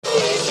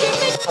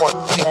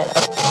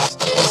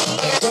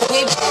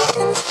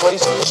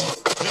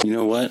You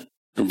know what?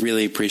 I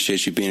really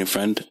appreciate you being a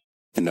friend,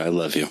 and I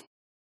love you.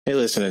 Hey,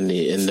 listen,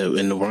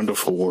 in the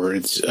wonderful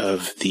words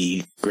of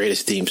the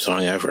greatest theme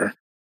song ever,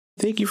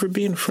 thank you for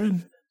being a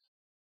friend.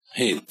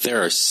 Hey,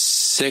 there are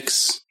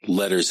 6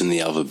 letters in the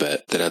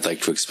alphabet that I'd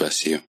like to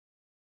express to you.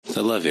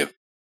 I love you.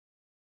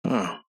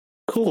 Oh,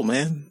 cool,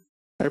 man.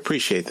 I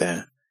appreciate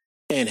that.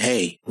 And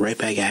hey, right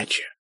back at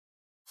you.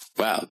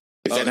 Wow.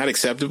 Is that not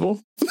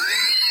acceptable?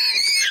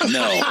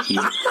 No,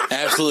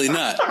 absolutely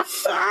not.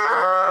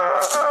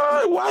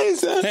 Why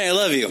is that? Hey, I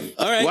love you.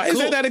 All right, Why cool.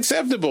 is that not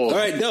acceptable? All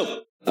right,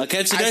 dope. I'll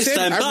catch you next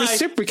time. I Bye.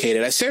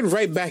 reciprocated. I said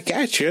right back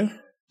at you.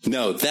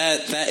 No,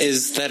 that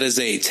is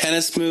a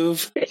tennis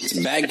move. It's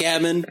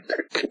backgammon.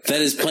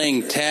 That is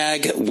playing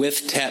tag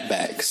with tap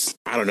bags.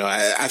 I don't know.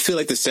 I feel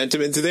like the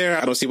sentiment's there.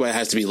 I don't see why it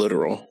has to be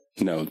literal.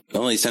 No, the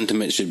only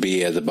sentiment should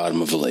be at the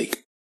bottom of a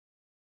lake.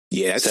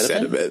 Yeah, that's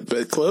sentiment,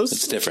 but close.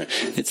 It's different.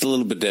 It's a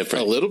little bit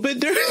different. A little bit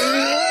different?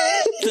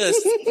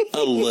 Just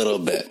a little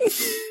bit.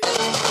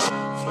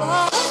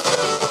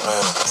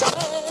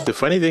 The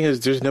funny thing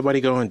is there's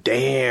nobody going,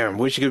 damn,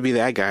 wish you could be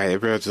that guy.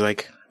 Everyone's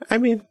like, I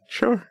mean,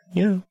 sure,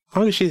 as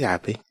long as she's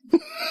happy.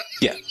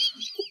 Yeah.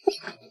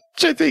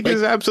 Which I think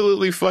is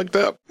absolutely fucked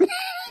up.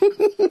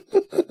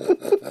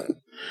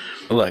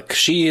 Look,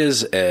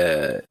 she's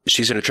an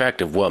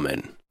attractive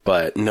woman,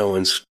 but no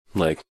one's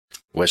like,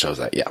 wish I was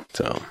that. Yeah.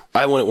 So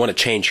I wouldn't want to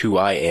change who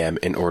I am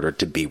in order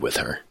to be with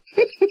her.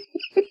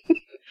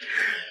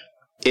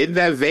 In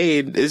that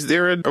vein, is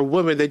there a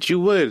woman that you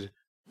would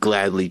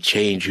gladly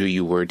change who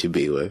you were to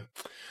be with?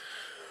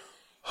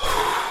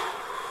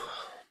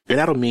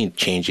 And I don't mean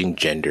changing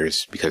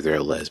genders because they're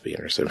a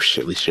lesbian or some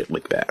shit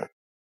like that.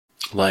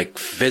 Like,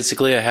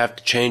 physically, I have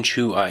to change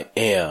who I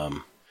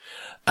am.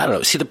 I don't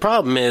know. See, the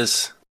problem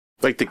is,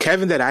 like, the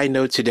Kevin that I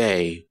know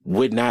today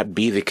would not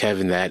be the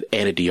Kevin that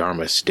Anna de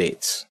Armas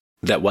dates.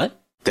 That what?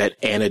 That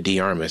Anna de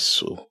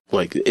Armas.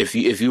 Like, if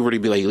you were to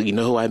be like, you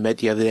know who I met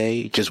the other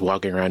day, just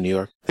walking around New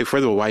York? Like,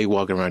 furthermore, why are you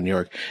walking around New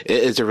York?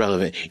 It's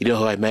irrelevant. You know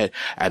who I met?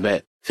 I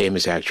met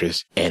famous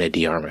actress Anna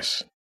de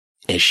Armas.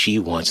 And she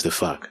wants to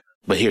fuck.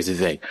 But here's the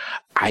thing.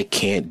 I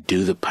can't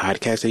do the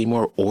podcast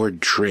anymore or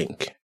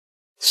drink.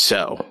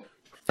 So.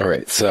 All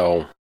right.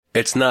 So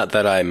it's not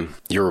that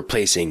you're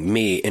replacing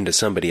me into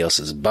somebody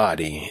else's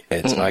body.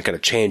 It's I got to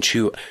change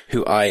who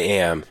I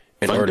am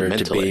in order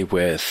to be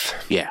with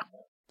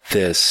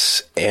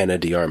this Anna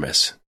de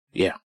Armas.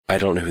 Yeah. I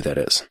don't know who that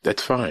is.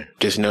 That's fine.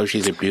 Just know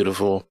she's a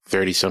beautiful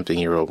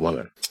 30-something-year-old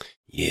woman.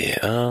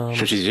 Yeah.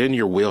 So she's in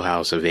your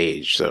wheelhouse of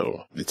age,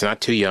 so it's not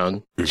too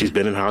young. Mm-hmm. She's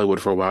been in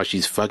Hollywood for a while.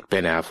 She's fucked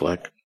Ben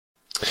Affleck.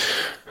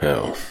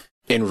 Oh.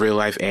 In real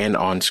life and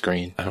on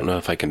screen. I don't know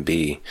if I can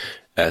be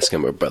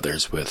Eskimo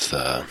brothers with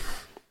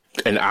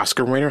an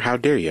Oscar winner? How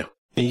dare you?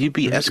 And you'd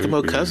be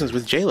Eskimo cousins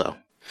with J-Lo.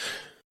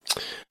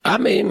 I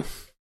mean,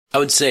 I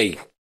would say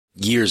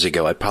years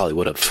ago I probably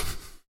would have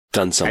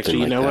done something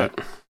like that. What?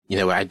 You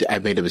know what? I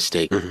made a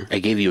mistake. I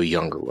gave you a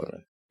younger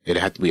woman.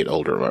 It'd have to be an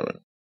older woman.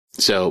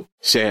 So,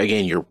 say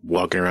again, you're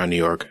walking around New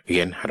York.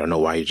 Again, I don't know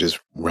why you're just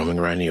roaming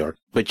around New York.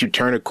 But you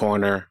turn a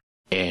corner,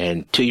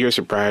 and to your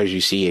surprise, you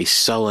see a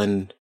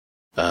sullen,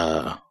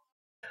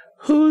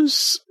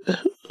 who's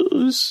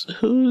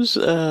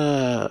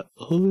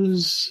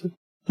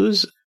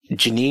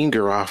Janine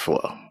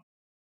Garofalo?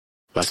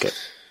 Fuck it.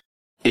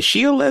 Is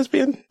she a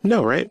lesbian?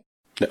 No, right?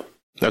 No.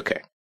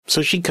 Okay.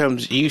 So she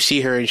comes, you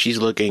see her and she's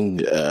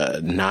looking,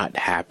 not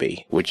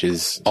happy, which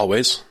is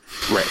always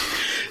right.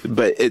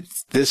 But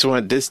it's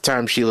this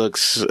time she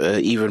looks,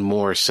 even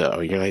more so.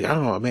 You're like,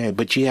 oh man,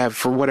 but you have,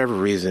 for whatever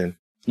reason,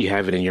 you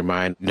have it in your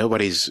mind.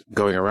 Nobody's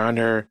going around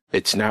her.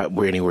 It's not,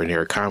 we're anywhere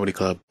near a comedy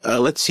club.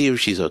 Let's see if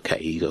she's okay.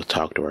 You go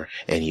talk to her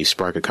and you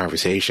spark a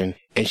conversation.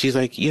 And she's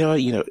like, you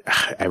know,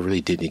 I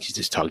really did need to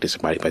just talk to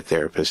somebody. My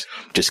therapist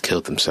just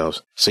killed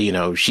themselves.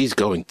 So, she's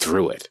going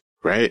through it.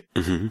 Right?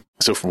 Mm-hmm.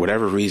 So for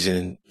whatever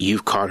reason,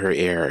 you've caught her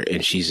ear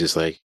and she's just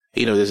like,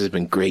 this has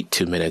been great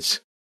 2 minutes.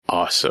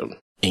 Awesome.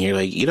 And you're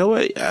like, you know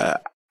what?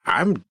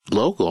 I'm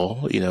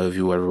local, if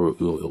you ever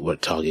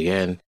want to talk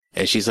again.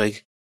 And she's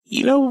like,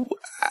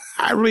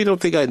 I really don't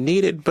think I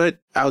need it, but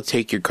I'll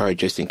take your card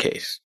just in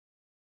case.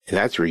 And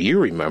that's where you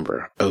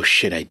remember, oh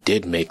shit, I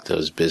did make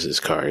those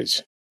business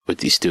cards with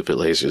these stupid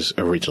lasers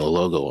original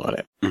logo on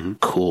it. Mm-hmm.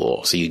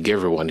 Cool. So you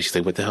give her one and she's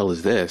like, what the hell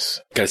is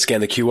this? Gotta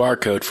scan the QR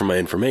code for my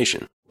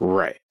information.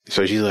 Right.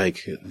 So she's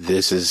like,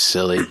 this is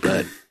silly,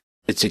 but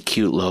it's a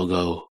cute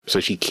logo.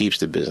 So she keeps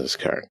the business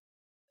card.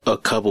 A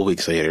couple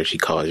weeks later, she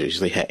calls her. She's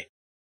like, hey,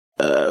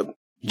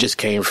 just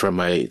came from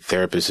my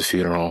therapist's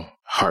funeral.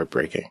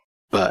 Heartbreaking.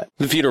 But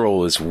the funeral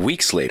was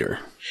weeks later.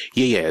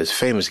 Yeah. It's a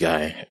famous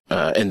guy,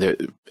 in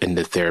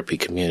the therapy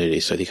community.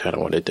 So he kind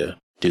of wanted to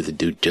do the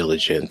due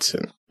diligence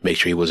and make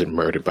sure he wasn't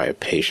murdered by a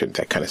patient,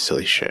 that kind of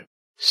silly shit.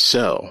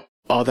 So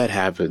all that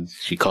happens.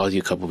 She calls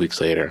you a couple weeks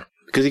later.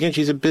 Because again,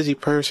 she's a busy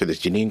person.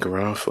 It's Janine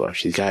Garofalo.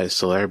 She's got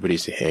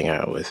celebrities to hang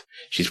out with.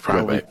 She's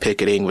probably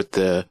picketing with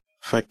the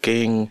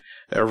fucking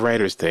a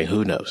writer's thing.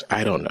 Who knows?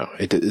 I don't know.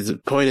 The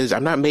point is,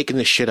 I'm not making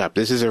this shit up.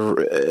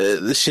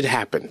 This shit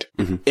happened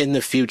in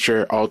the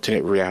future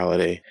alternate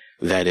reality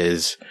that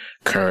is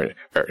current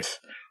Earth.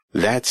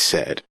 That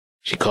said,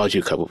 she called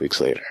you a couple weeks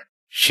later.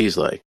 She's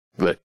like,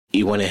 look,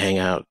 you want to hang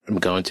out? I'm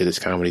going to this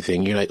comedy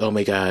thing. You're like, oh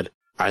my God,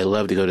 I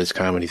love to go to this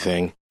comedy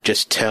thing.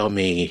 Just tell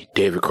me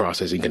David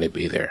Cross isn't going to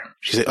be there.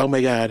 She's like, oh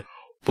my God,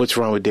 what's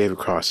wrong with David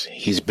Cross?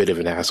 He's a bit of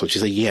an asshole.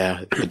 She's like,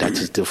 yeah, but that's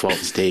his default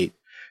state.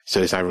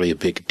 So it's not really a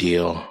big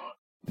deal.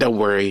 Don't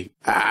worry.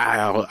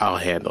 I'll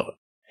handle it.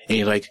 And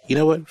you're like, you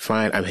know what?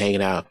 Fine. I'm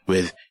hanging out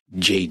with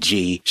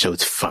JG, so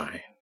it's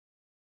fine.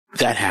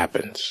 That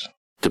happens.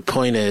 The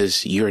point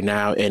is, you're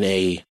now in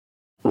a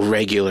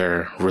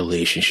regular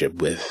relationship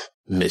with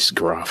Miss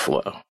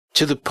Garofalo.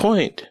 To the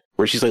point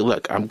where she's like,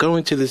 look, I'm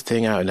going to this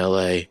thing out in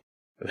LA.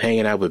 I'm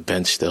hanging out with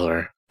Ben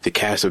Stiller, the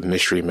cast of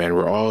Mystery Men.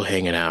 We're all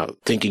hanging out,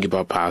 thinking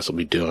about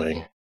possibly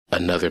doing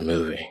another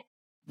movie.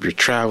 You're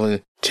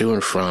traveling to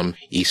and from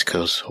East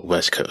Coast,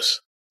 West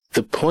Coast.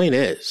 The point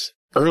is,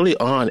 early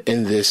on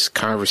in this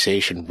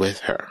conversation with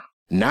her,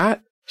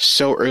 not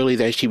so early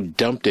that she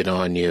dumped it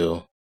on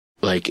you,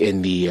 like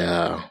in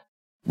the,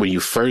 when you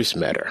first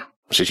met her.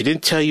 So she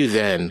didn't tell you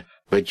then,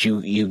 but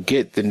you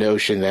get the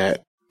notion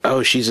that,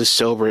 oh, she's a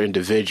sober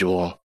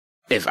individual.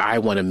 If I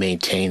want to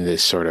maintain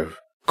this sort of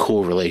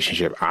cool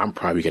relationship, I'm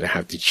probably going to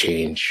have to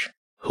change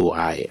who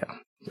I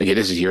am. Again,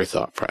 this is your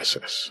thought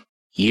process.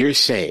 You're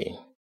saying,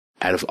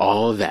 out of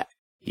all of that,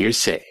 you're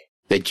saying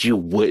that you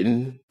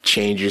wouldn't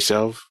change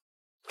yourself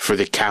for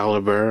the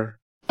caliber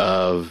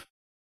of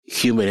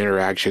human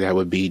interaction that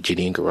would be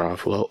Janeane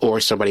Garofalo or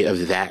somebody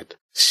of that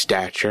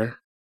stature?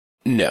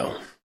 No.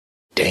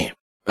 Damn.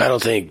 I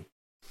don't think...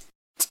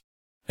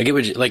 I get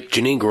what like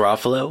Janeane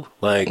Garofalo,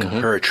 like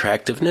her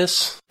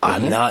attractiveness,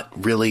 I'm not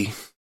really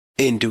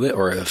into it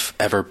or have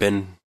ever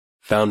been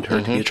found her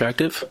to be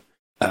attractive.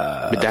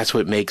 But that's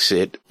what makes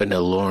it an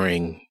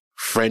alluring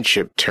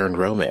friendship turned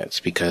romance,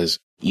 because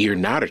you're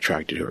not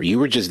attracted to her. You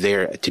were just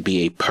there to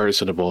be a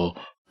personable,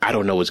 I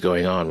don't know what's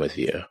going on with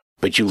you,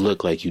 but you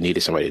look like you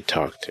needed somebody to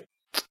talk to.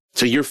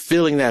 So you're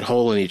filling that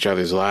hole in each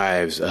other's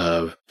lives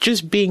of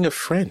just being a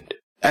friend,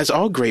 as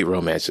all great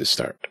romances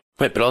start.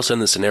 Right, but also in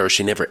the scenario,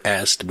 she never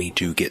asked me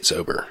to get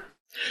sober.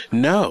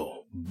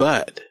 No,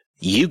 but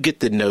you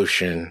get the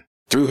notion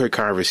through her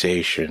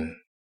conversations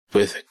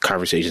with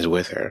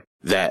her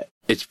that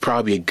it's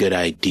probably a good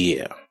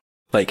idea.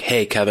 Like,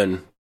 hey,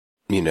 Kevin,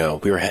 you know,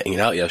 we were hanging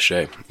out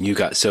yesterday. You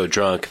got so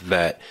drunk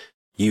that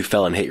you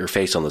fell and hit your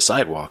face on the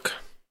sidewalk.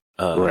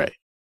 Right.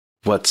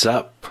 What's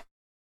up?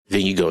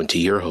 Then you go into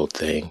your whole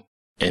thing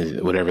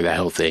and whatever that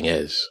whole thing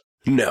is.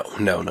 No.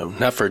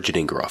 Not for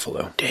Janeane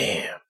Garofalo.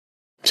 Damn.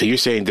 So you're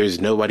saying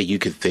there's nobody you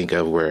could think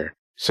of where,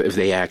 so if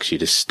they asked you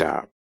to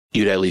stop,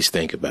 you'd at least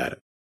think about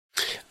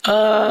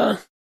it?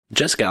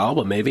 Jessica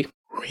Alba, maybe.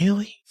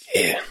 Really?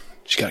 Yeah.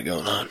 She got it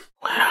going on.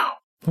 Wow.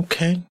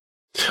 Okay.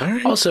 All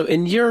right. Also,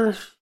 in your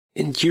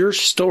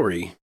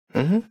story,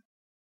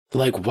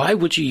 like, why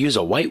would you use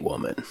a white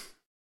woman?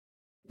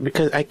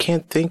 Because I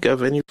can't think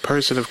of any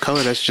person of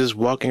color that's just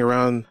walking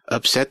around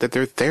upset that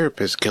their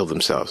therapist killed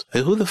themselves.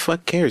 Like, who the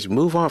fuck cares?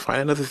 Move on,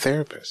 find another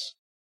therapist.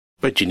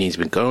 But Janine's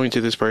been going to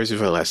this person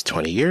for the last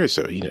 20 years,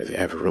 so, you know, they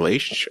have a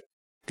relationship.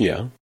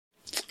 Yeah.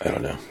 I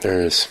don't know.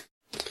 There's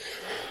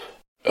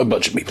a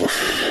bunch of people.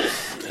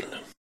 I don't know.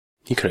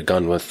 He could have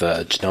gone with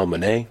Janelle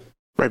Monáe.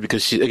 Right,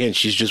 because,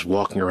 she's just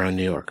walking around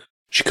New York.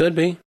 She could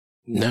be.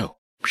 No,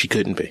 she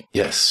couldn't be.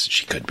 Yes,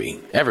 she could be.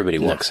 Everybody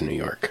walks in New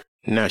York.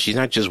 No, she's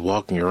not just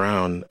walking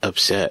around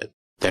upset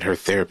that her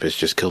therapist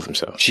just killed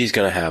himself. She's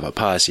going to have a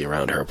posse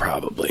around her,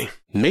 probably.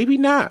 Maybe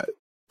not,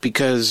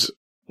 because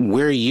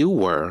where you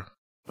were...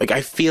 Like,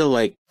 I feel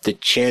like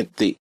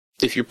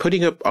if you're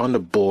putting up on the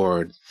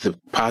board the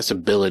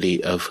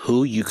possibility of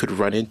who you could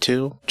run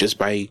into just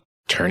by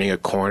turning a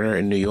corner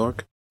in New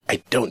York,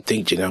 I don't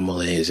think Janelle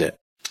Monáe is it.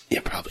 Yeah,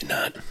 probably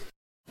not.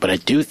 But I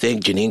do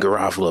think Janeane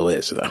Garofalo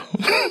is, though.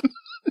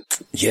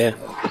 Yeah.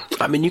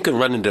 I mean, you can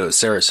run into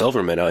Sarah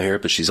Silverman out here,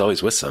 but she's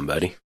always with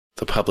somebody.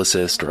 The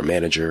publicist or a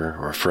manager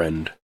or a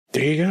friend.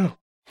 There you go.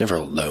 Never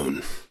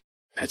alone.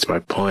 That's my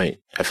point.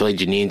 I feel like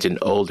Janine's an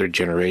older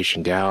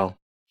generation gal.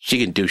 She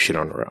can do shit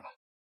on her own.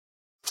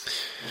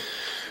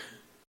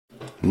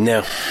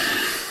 No.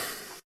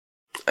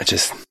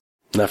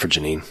 Not for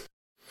Janeane.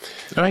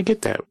 No, I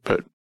get that.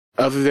 But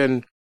other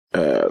than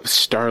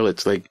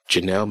starlets like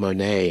Janelle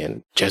Monáe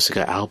and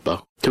Jessica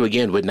Alba, who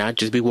again would not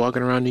just be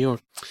walking around New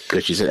York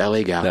because she's an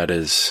LA gal. That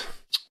is...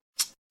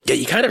 Yeah,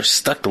 you kind of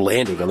stuck the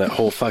landing on that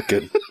whole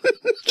fucking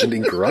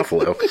Janeane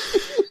Garofalo.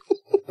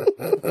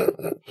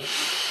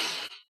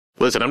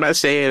 Listen, I'm not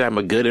saying I'm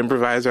a good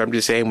improviser. I'm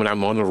just saying when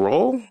I'm on the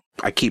roll,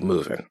 I keep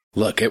moving.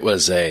 Look, it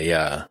was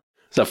a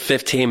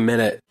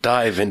 15-minute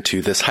dive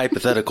into this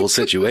hypothetical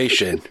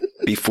situation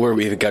before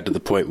we even got to the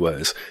point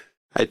was.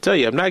 I tell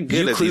you, I'm not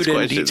good at these questions. You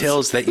clued in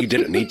details that you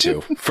didn't need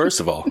to.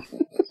 First of all,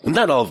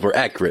 not all of them were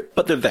accurate,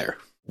 but they're there.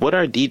 What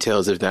are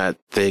details if not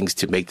things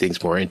to make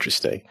things more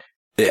interesting?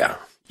 Yeah.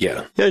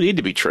 They don't need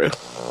to be true.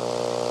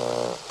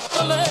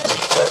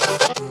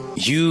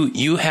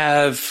 You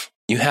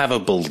have a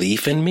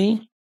belief in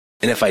me,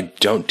 and if I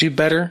don't do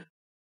better,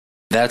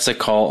 that's a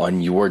call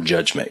on your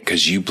judgment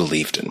because you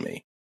believed in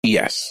me.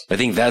 Yes. I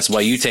think that's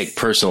why you take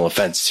personal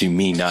offense to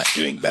me not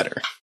doing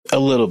better. A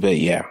little bit,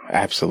 yeah,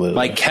 absolutely.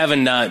 Like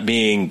Kevin not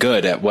being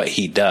good at what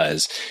he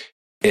does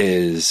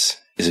is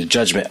a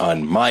judgment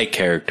on my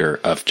character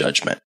of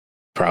judgment.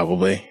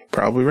 Probably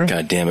right.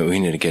 God damn it,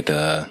 we need to get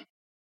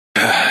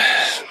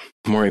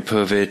Maury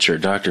Povich or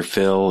Dr.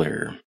 Phil,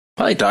 or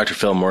probably Dr.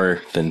 Phil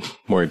more than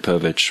Maury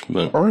Povich.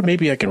 But, or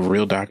maybe I can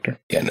real doctor.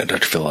 Yeah, no,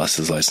 Dr. Phil lost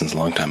his license a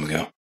long time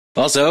ago.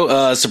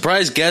 Also,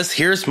 surprise guest,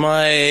 here's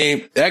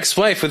my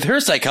ex-wife with her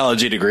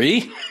psychology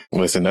degree.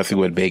 Listen, nothing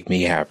would make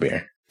me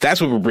happier.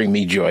 That's what would bring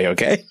me joy,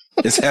 okay?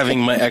 Is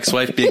having my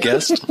ex-wife be a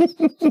guest? I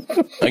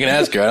can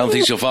ask her. I don't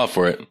think she'll fall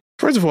for it.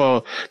 First of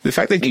all, the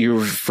fact that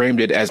you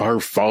framed it as her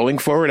falling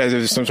forward as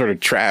if it's some sort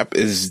of trap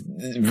is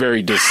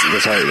very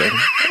disheartening.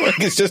 Like,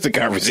 it's just a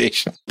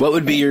conversation. What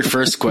would be your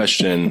first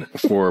question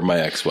for my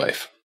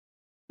ex-wife?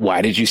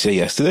 Why did you say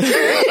yes to this?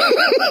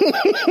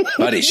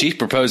 Buddy, she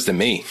proposed to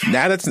me.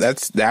 Now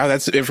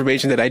that's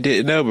information that I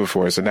didn't know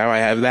before, so now I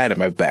have that in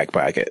my back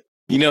pocket.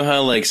 You know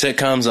how like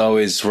sitcoms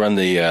always run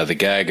the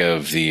gag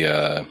of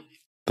the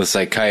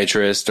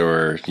psychiatrist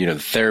or the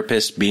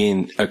therapist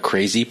being a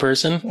crazy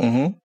person?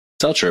 Mm-hmm.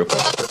 It's all true.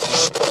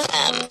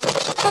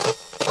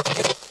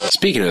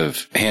 Speaking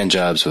of hand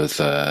jobs with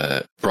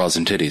bras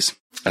and titties,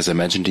 as I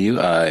mentioned to you,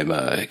 I'm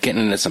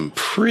getting into some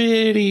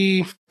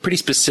pretty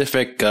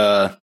specific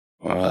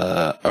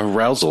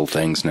arousal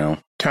things now.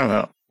 Time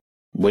out.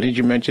 What did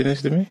you mention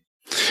this to me?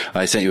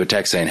 I sent you a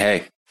text saying,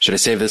 "Hey, should I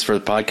save this for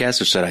the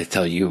podcast or should I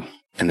tell you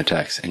in the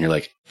text?" And you're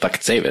like,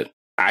 "Fucking save it."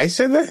 I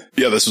said that?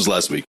 Yeah, this was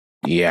last week.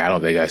 Yeah, I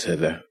don't think I said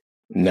that.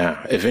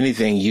 Nah, if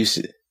anything, you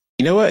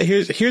know what?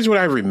 Here's what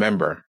I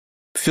remember.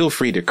 Feel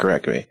free to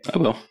correct me. I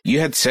will. You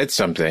had said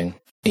something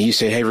and you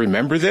said, "Hey,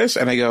 remember this?"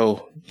 And I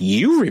go,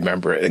 "You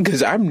remember it?"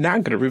 Because I'm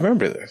not going to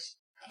remember this.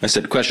 I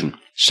said, question,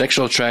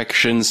 sexual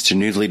attractions to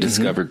newly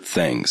discovered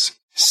things.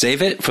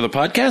 Save it for the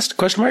podcast?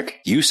 Question mark.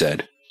 You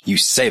said, you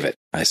save it.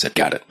 I said,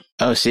 got it.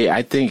 Oh, see,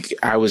 I think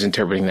I was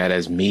interpreting that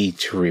as me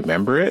to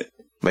remember it.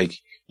 Like,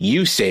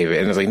 you save it.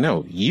 And I was like,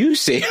 no, you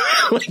save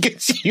it. Like,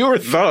 it's your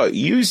thought.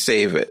 You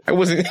save it. I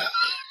wasn't.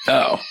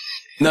 Oh.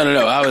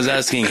 No. I was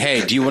asking,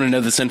 hey, do you want to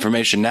know this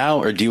information now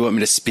or do you want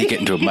me to speak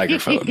it into a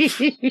microphone?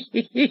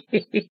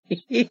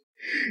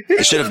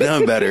 I should have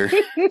known better.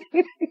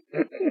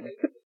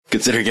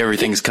 Considering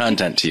everything's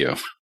content to you.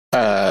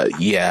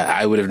 Yeah,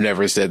 I would have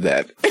never said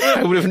that.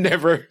 I would have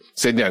never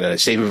said, no,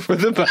 save it for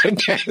the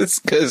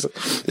podcast because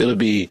it'll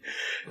be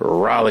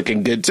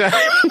rollicking good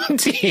time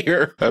to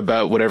hear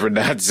about whatever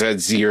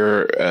nonsense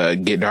you're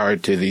getting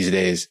hard to these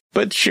days.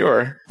 But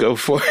sure, go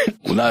for it.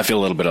 Well, now I feel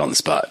a little bit on the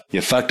spot.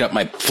 You fucked up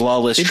my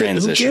flawless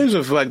transition. Who gives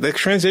a fuck? The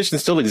transition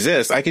still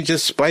exists. I could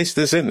just splice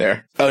this in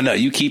there. Oh, no,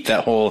 you keep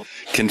that whole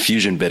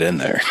confusion bit in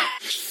there.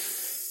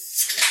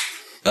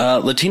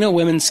 Latino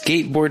women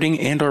skateboarding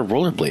and or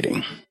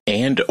rollerblading.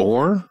 And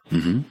or?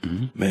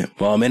 Mm-hmm.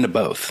 Well, I'm into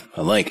both.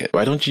 I like it.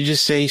 Why don't you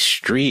just say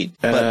street?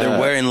 But they're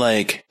wearing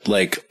like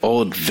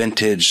old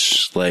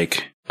vintage,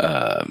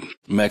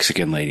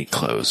 Mexican lady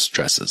clothes,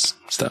 dresses,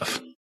 stuff.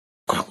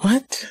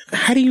 What?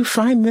 How do you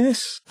find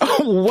this?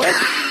 Oh, what?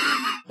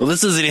 Well,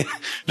 this isn't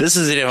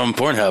even on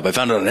Pornhub. I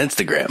found it on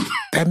Instagram.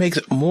 That makes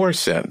more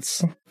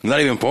sense. Not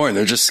even porn.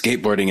 They're just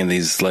skateboarding in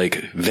these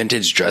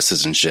vintage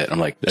dresses and shit. I'm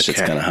like, that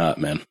shit's kind of hot,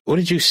 man. What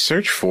did you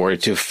search for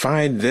to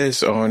find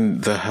this on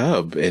the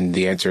hub? And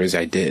the answer is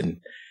I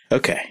didn't.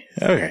 Okay.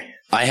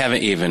 I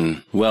haven't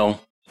even,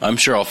 well, I'm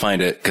sure I'll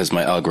find it because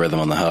my algorithm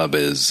on the hub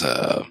is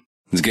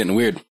getting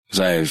weird.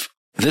 Because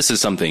this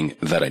is something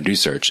that I do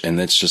search, and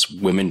it's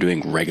just women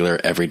doing regular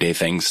everyday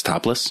things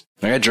topless.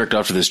 I got jerked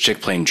off to this chick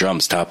playing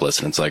drums topless,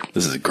 and it's like,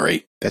 this is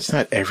great. That's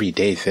not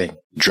everyday thing.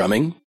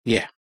 Drumming?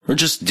 Yeah. Or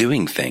just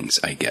doing things,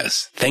 I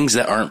guess. Things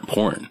that aren't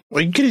porn.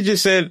 Well, you could have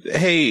just said,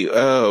 hey,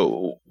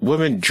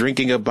 women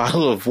drinking a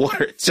bottle of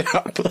water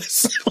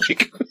topless.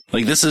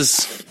 Like this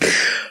is...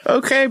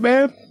 Okay,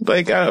 man.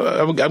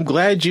 I'm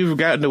glad you've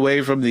gotten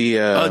away from the...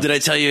 Oh, did I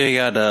tell you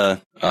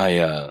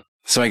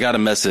So I got a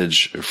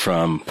message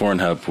from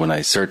Pornhub when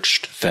I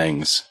searched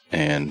things,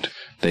 and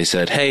they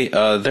said, hey,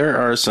 there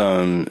are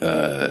some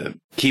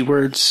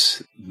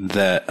keywords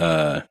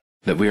that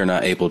we are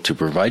not able to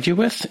provide you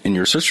with in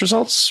your search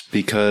results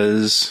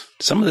because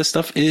some of this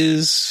stuff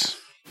is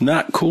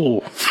not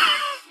cool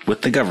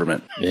with the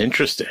government.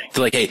 Interesting.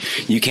 So hey,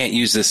 you can't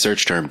use this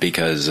search term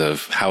because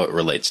of how it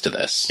relates to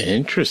this.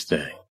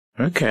 Interesting.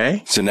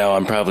 Okay. So now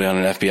I'm probably on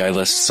an FBI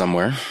list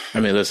somewhere. I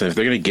mean, listen, if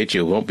they're going to get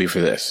you, it won't be for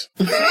this.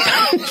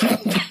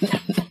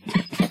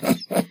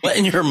 What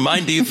in your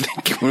mind do you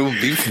think it will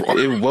be for?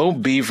 It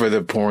won't be for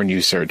the porn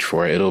you search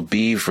for. It'll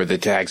be for the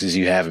taxes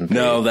you haven't paid.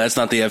 No, that's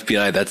not the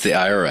FBI. That's the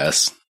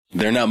IRS.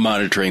 They're not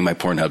monitoring my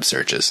Pornhub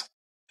searches.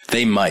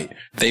 They might.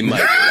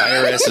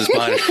 IRS is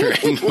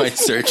monitoring my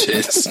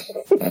searches.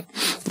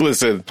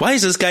 Listen, why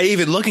is this guy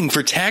even looking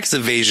for tax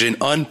evasion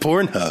on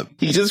Pornhub?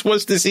 He just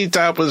wants to see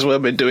topless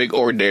women doing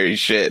ordinary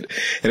shit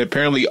and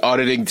apparently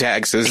auditing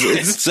taxes.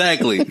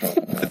 Exactly.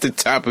 At the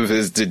top of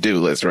his to-do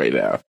list right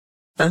now.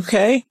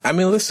 Okay. I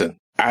mean, listen,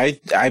 I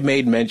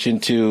made mention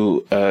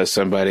to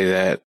somebody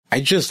that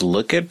I just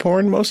look at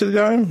porn most of the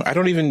time. I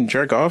don't even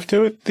jerk off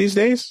to it these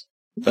days.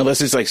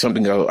 Unless it's like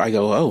something I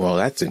go, oh, well,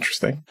 that's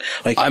interesting.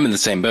 Like, I'm in the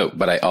same boat,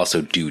 but I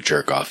also do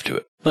jerk off to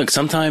it. Look,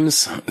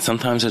 sometimes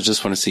I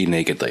just want to see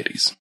naked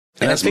ladies.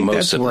 And I think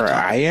that's where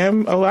I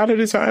am a lot of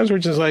the times,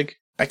 which is like,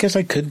 I guess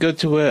I could go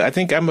to I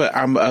think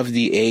I'm of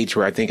the age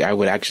where I think I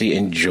would actually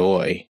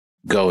enjoy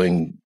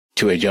going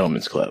to a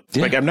gentleman's club.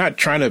 Yeah. Like, I'm not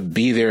trying to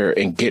be there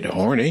and get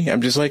horny.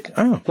 I'm just like,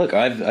 oh. Look,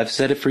 I've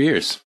said it for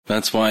years.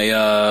 That's why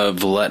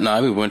Valette and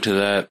I, we went to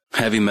that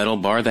heavy metal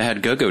bar that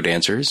had go-go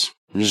dancers.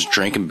 Just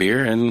drinking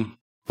beer and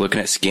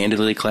looking at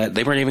scantily clad.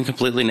 They weren't even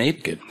completely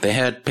naked. They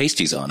had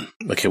pasties on.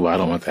 Okay, well, I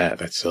don't want that.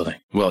 That's silly.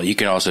 Well, you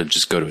can also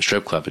just go to a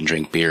strip club and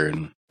drink beer,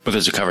 but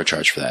there's a cover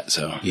charge for that,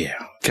 so. Yeah.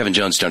 Kevin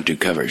Jones don't do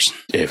covers.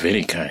 If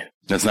any kind.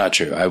 That's not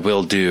true. I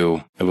will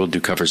do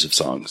covers of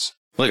songs.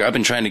 Look, I've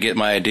been trying to get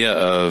my idea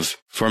of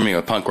forming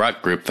a punk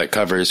rock group that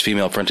covers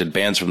female-fronted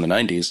bands from the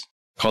 90s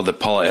called the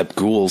Paula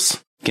Abdul.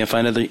 Can't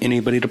find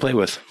anybody to play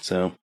with,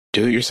 so.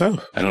 Do it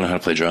yourself. I don't know how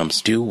to play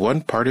drums. Do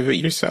one part of it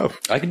yourself.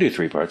 I can do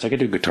 3 parts. I can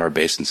do guitar,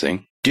 bass, and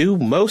sing. Do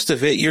most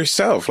of it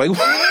yourself. Like,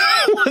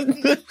 what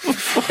the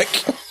fuck?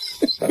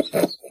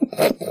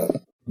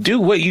 Do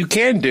what you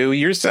can do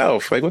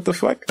yourself. Like, what the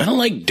fuck? I don't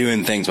like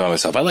doing things by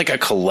myself. I like a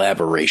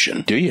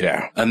collaboration. Do you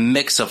now? A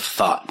mix of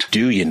thought.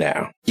 Do you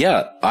now?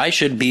 Yeah, I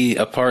should be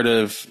a part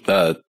of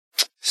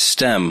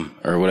STEM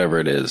or whatever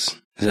it is.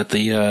 Is that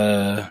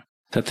the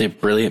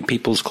Brilliant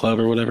People's Club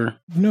or whatever?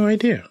 No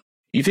idea.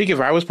 You think if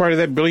I was part of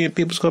that Brilliant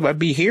People's Club, I'd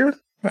be here?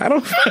 I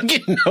don't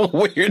fucking know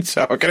what you're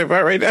talking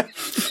about right now.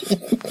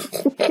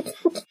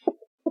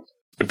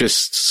 I'm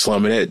just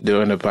slumming it,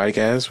 doing a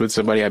podcast with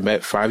somebody I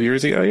met 5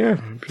 years ago.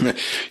 Yeah.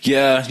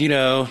 Yeah,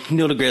 Neil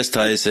deGrasse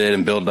Tyson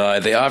and Bill Nye,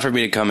 they offered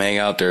me to come hang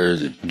out their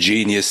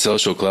genius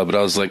social club, but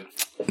I was like,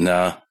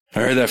 nah. I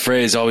heard that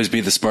phrase, always be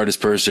the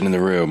smartest person in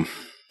the room.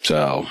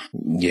 So.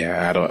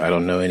 Yeah, I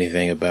don't know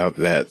anything about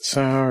that.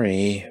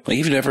 Sorry. Like,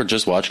 you've never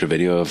just watched a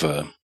video of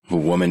a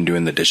woman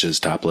doing the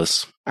dishes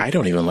topless? I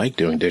don't even like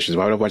doing dishes.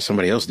 Why would I watch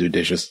somebody else do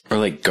dishes? Or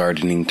like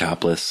gardening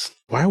topless?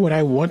 Why would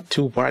I want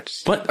to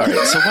watch? What? All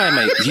right. So why am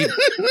I?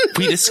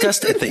 We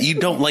discussed it that you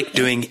don't like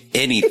doing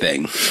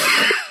anything.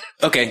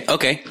 Okay.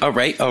 All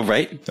right.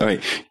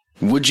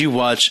 Would you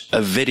watch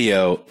a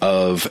video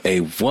of a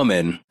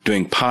woman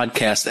doing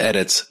podcast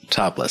edits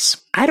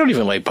topless? I don't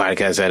even like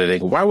podcast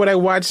editing. Why would I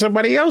watch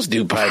somebody else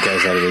do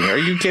podcast editing? Are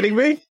you kidding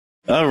me?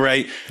 All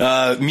right.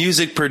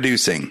 Music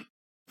producing.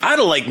 I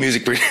don't like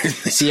music producing.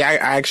 See, I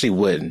actually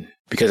wouldn't,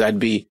 because I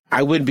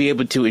wouldn't be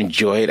able to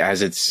enjoy it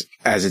as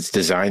it's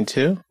designed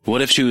to.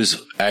 What if she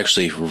was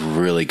actually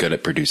really good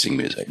at producing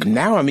music?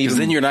 Now I'm even. Because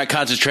then you're not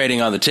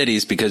concentrating on the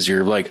titties, because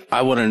you're like,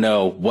 I want to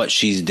know what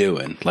she's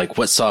doing, like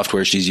what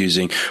software she's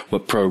using,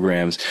 what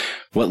programs,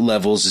 what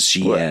levels is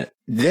she at.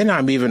 Then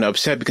I'm even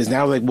upset, because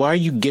now, like, why are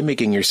you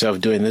gimmicking yourself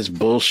doing this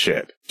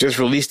bullshit? Just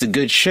release the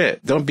good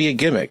shit. Don't be a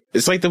gimmick.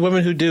 It's like the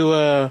women who do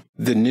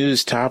the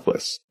news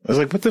topless. I was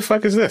like, what the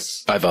fuck is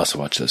this? I've also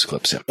watched those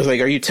clips. Yeah. I was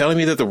like, are you telling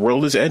me that the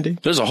world is ending?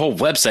 There's a whole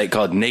website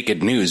called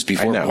Naked News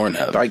before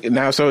Pornhub. Like,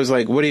 now, so I was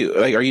like, what do you,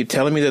 like, are you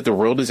telling me that the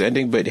world is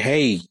ending? But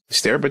hey,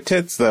 stare at my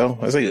tits, though.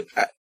 I was like,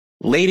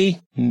 lady,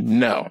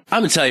 no.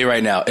 I'm going to tell you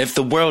right now, if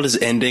the world is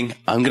ending,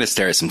 I'm going to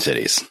stare at some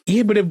titties.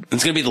 Yeah, but it's going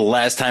to be the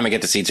last time I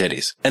get to see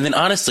titties. And then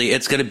honestly,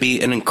 it's going to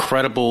be an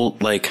incredible,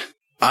 like,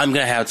 I'm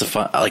going to have to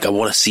find, like, I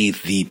want to see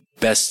the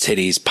best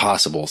titties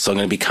possible. So I'm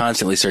going to be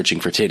constantly searching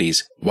for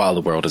titties while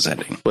the world is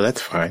ending. Well,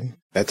 that's fine.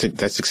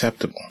 That's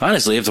acceptable.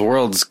 Honestly, if the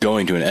world's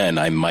going to an end,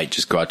 I might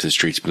just go out to the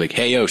streets and be like,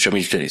 hey, yo, show me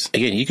your titties.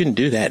 Again, you can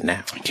do that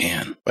now. I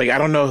can. Like, I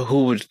don't know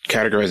who would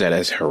categorize that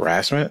as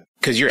harassment,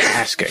 because you're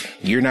asking.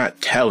 You're not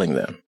telling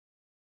them.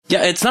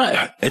 Yeah,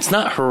 it's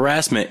not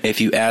harassment if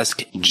you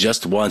ask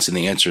just once and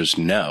the answer is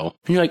no.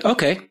 And you're like,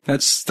 okay,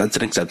 that's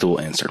an acceptable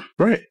answer.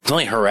 Right. It's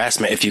only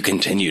harassment if you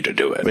continue to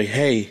do it. Like,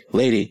 hey,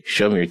 lady,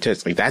 show me your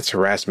tits. Like, that's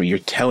harassment. You're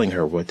telling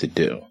her what to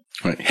do.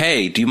 Right.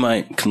 Hey, do you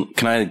mind,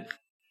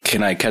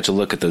 can I catch a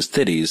look at those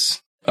titties?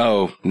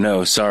 Oh,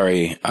 no,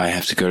 sorry. I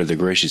have to go to the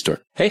grocery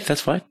store. Hey,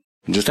 that's fine.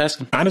 I'm just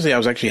asking. Honestly, I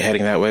was actually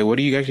heading that way. What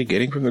are you actually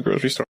getting from the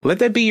grocery store? Let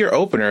that be your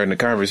opener in the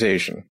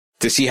conversation,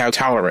 to see how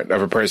tolerant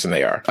of a person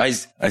they are. I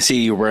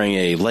see you're wearing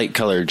a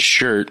light-colored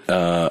shirt.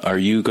 Are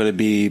you going to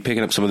be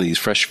picking up some of these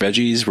fresh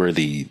veggies where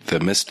the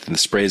mist and the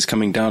spray is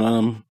coming down on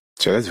them?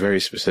 So that's very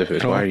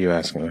specific. Why are you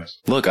asking this?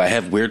 Look, I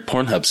have weird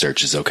Pornhub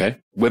searches, okay?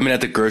 Women at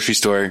the grocery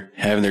store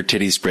having their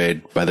titties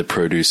sprayed by the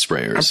produce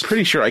sprayers. I'm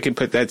pretty sure I could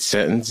put that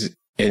sentence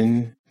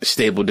in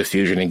Stable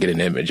Diffusion and get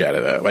an image out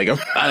of that. Like,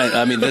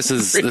 I mean, this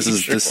is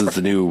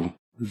the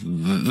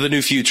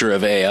new future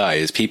of AI,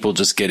 is people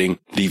just getting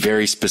the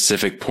very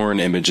specific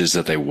porn images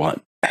that they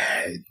want.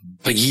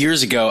 Like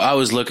years ago, I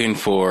was looking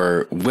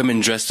for women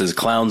dressed as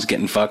clowns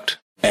getting fucked.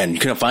 and you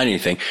couldn't find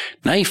anything.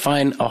 Now you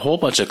find a whole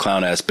bunch of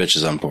clown-ass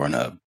bitches on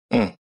Pornhub.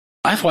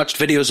 I've watched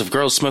videos of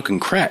girls smoking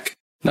crack.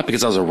 Not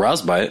because I was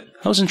aroused by it.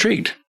 I was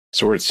intrigued.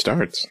 That's where it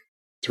starts.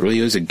 It really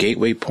is a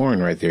gateway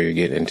porn right there you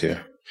get into.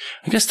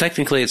 I guess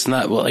technically it's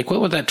not, well, like,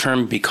 what would that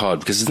term be called?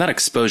 Because it's not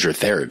exposure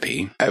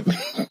therapy.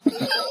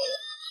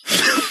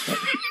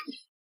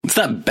 It's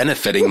not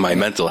benefiting my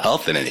mental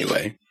health in any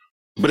way.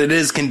 But it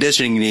is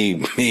conditioning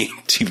me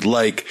to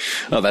like,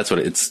 oh, that's what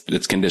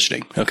it's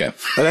conditioning. Okay.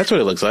 Oh, that's what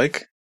it looks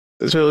like.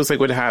 That's what it looks like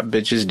when hot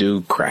bitches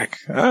do crack.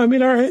 I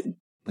mean, all right.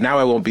 Now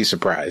I won't be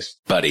surprised.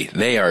 Buddy,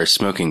 they are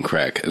smoking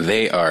crack.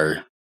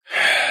 They're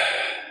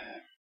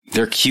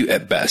cute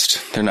at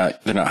best. They're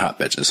not hot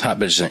bitches. Hot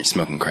bitches ain't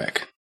smoking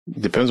crack.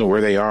 Depends on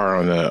where they are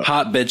on the...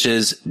 Hot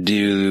bitches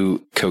do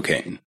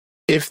cocaine.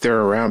 If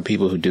they're around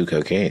people who do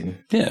cocaine.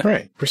 Yeah.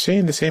 Right. We're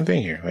saying the same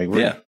thing here. Like,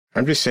 yeah.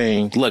 I'm just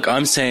saying... Look,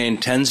 I'm saying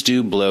 10s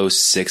do blow,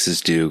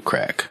 6s do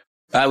crack.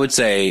 I would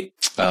say,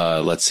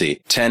 let's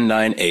see, 10,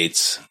 9,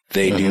 8s,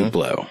 they do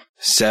blow.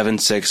 7,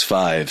 6,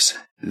 5s,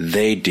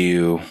 they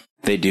do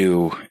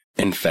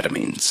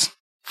amphetamines.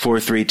 4,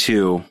 3,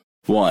 2,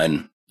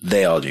 1,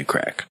 they all do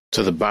crack.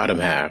 So the bottom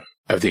half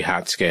of the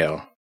hot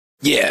scale.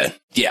 Yeah,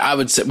 I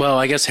would say, well,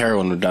 I guess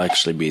heroin would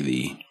actually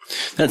be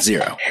that's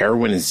 0.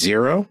 Heroin is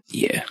 0?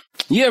 Yeah.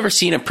 You ever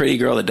seen a pretty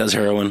girl that does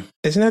heroin?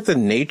 Isn't that the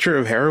nature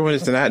of heroin,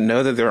 is to not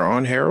know that they're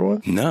on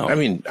heroin? No. I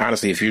mean,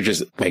 honestly, if you're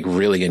just like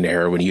really into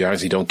heroin, you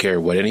honestly don't care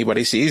what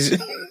anybody sees.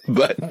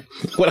 But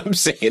what I'm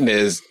saying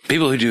is...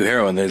 people who do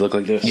heroin, they look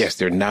like this. Yes,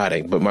 they're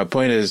nodding. But my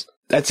point is,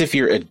 that's if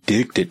you're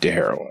addicted to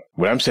heroin.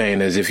 What I'm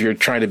saying is if you're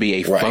trying to be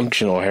a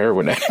functional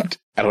heroin addict,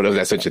 I don't know if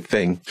that's such a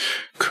thing.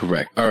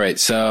 Correct. All right.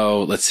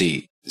 So let's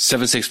see.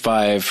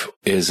 765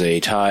 is a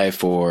tie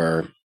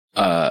for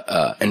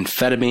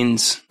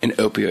amphetamines and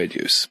opioid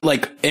use,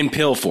 like in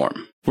pill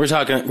form. We're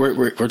talking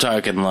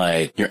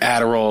like your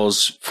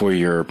Adderalls for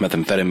your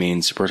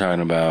methamphetamines. We're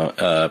talking about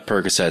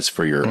Percocets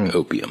for your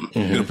opioids.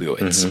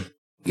 Mm-hmm.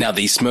 Now,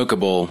 the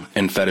smokable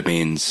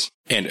amphetamines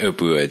and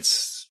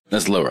opioids,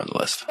 that's lower on the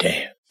list.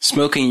 Damn.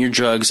 Smoking your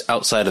drugs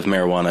outside of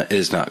marijuana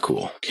is not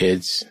cool.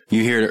 Kids,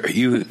 you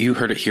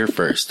heard it here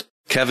first.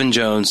 Kevin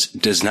Jones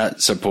does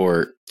not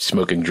support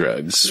smoking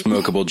drugs,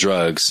 smokable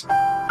drugs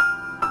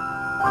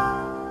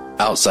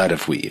outside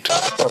of weed.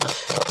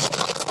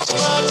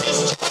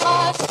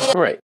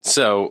 Right.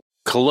 So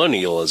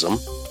colonialism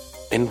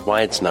and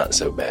why it's not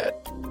so bad.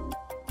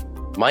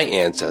 My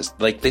ancestors,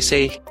 like they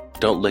say,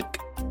 don't lick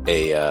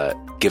a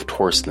gift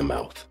horse in the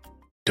mouth.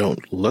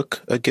 Don't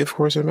look a gift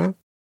horse in the mouth?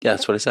 Yeah,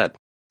 that's what I said.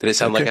 Did it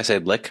sound like I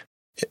said lick?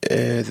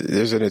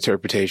 There's an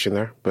interpretation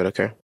there, but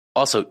okay.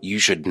 Also, you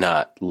should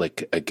not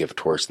lick a gift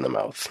horse in the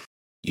mouth.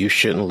 You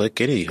shouldn't lick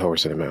any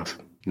horse in the mouth.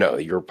 No,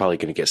 you're probably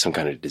going to get some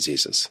kind of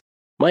diseases.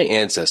 My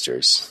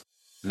ancestors,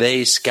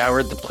 they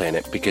scoured the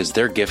planet because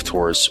their gift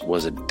horse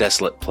was a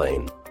desolate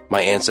plain.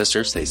 My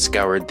ancestors, they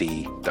scoured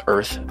the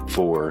earth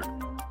for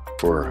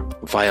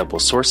viable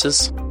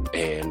sources,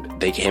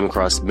 and they came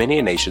across many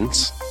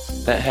nations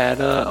that had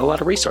a lot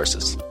of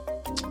resources.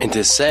 And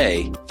to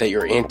say that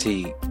you're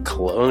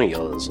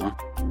anti-colonialism,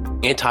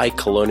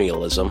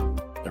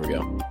 there we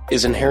go,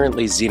 is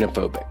inherently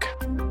xenophobic.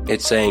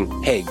 It's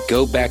saying, hey,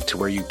 go back to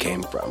where you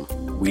came from.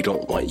 We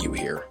don't want you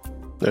here.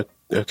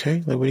 Okay,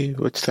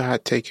 what's the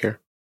hot take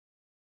here?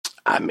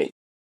 I mean,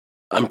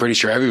 I'm pretty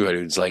sure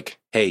everybody was like,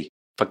 hey,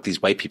 fuck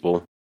these white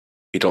people.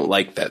 We don't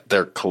like that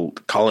they're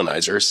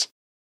colonizers.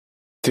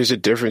 There's a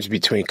difference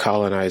between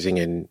colonizing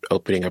and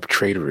opening up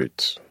trade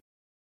routes.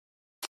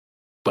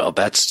 Well,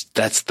 that's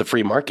the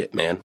free market,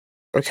 man.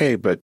 Okay,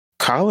 but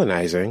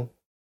colonizing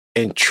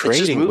and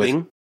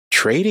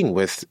trading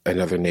with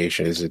another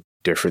nation is a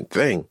different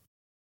thing.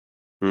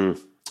 I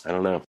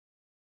don't know.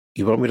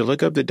 You want me to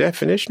look up the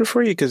definition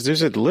for you? Because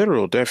there's a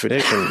literal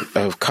definition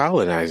of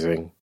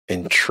colonizing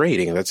and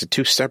trading. That's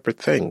two separate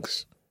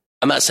things.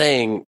 I'm not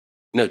saying,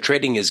 no,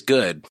 trading is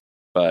good,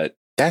 but...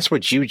 That's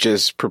what you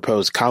just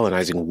proposed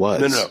colonizing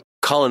was. No.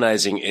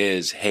 Colonizing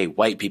is, hey,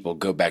 white people,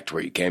 go back to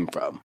where you came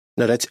from.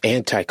 No, that's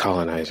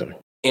anti-colonizing.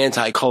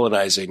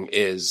 Anti-colonizing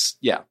is,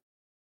 yeah.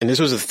 And this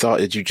was a thought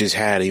that you just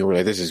had, and you were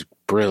like, this is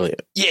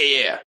brilliant.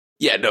 Yeah,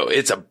 no,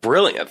 it's a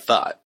brilliant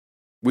thought.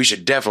 We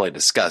should definitely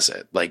discuss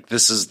it. Like,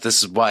 this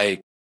is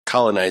why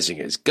colonizing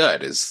is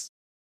good, is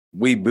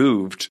we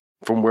moved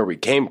from where we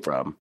came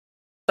from.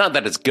 Not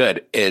that it's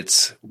good,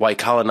 it's why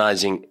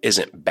colonizing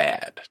isn't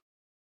bad.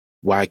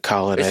 Why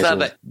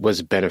colonizing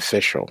was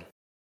beneficial.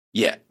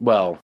 Yeah,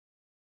 well,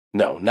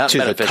 no, not to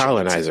beneficial. The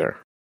colonizer.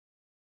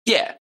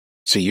 Yeah.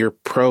 So you're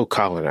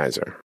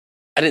pro-colonizer.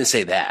 I didn't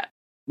say that.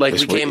 Like,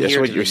 we came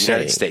here to the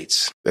United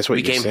States. That's what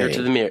you're saying.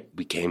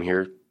 We came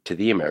here to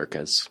the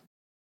Americas.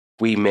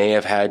 We may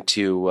have had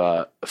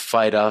to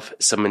fight off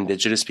some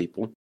indigenous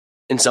people.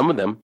 And some of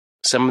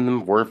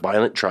them were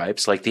violent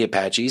tribes, like the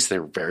Apaches.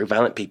 They're very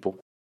violent people.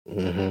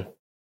 Mm-hmm.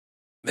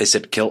 They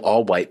said, kill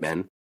all white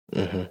men.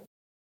 Mm-hmm.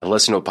 I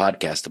listened to a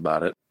podcast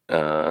about it.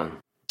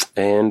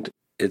 And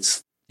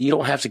you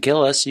don't have to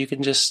kill us. You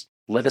can just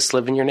let us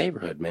live in your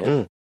neighborhood,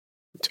 man.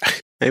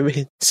 I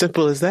mean,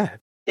 simple as that.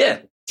 Yeah.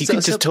 You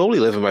can just totally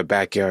live in my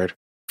backyard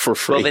for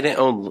free. Well, they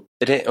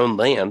didn't own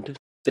land.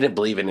 They didn't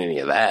believe in any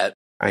of that.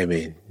 I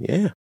mean,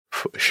 yeah,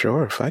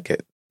 sure, fuck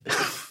it.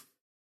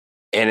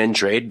 And in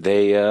trade,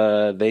 they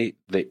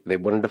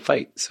wanted to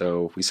fight,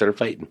 so we started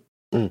fighting.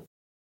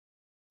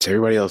 It's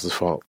everybody else's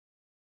fault.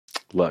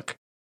 Look,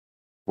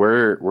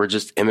 we're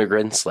just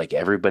immigrants like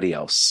everybody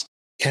else.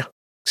 Yeah,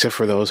 except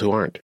for those who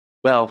aren't.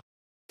 Well,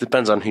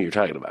 depends on who you're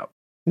talking about.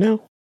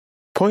 No,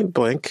 point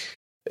blank,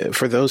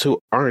 for those who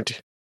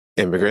aren't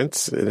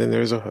immigrants, and then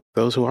there's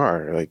those who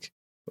are. Like,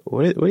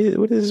 what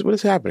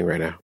is happening right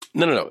now?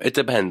 No. It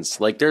depends.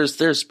 Like,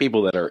 there's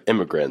people that are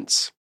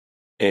immigrants,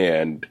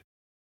 and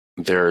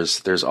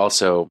there's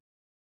also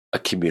a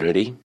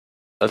community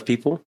of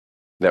people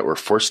that were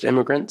forced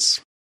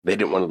immigrants. They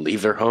didn't want to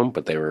leave their home,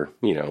 but they were,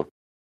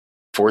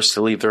 forced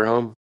to leave their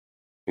home.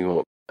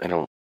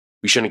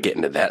 We shouldn't get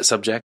into that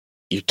subject.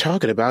 You're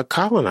talking about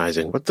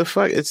colonizing. What the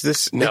fuck? It's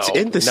in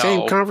the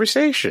same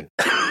conversation.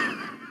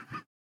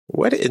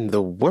 What in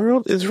the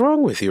world is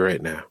wrong with you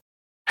right now?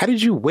 How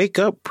did you wake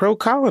up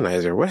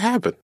pro-colonizer? What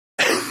happened?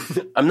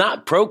 I'm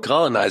not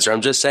pro-colonizer.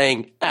 I'm just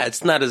saying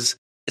it's not as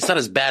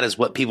bad as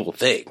what people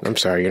think. I'm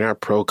sorry, you're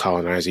not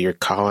pro-colonizer. You're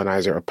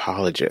colonizer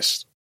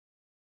apologist.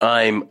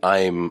 I'm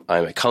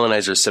a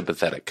colonizer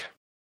sympathetic.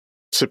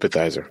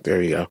 Sympathizer.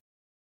 There you go.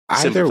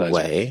 Either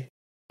way,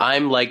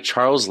 I'm like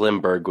Charles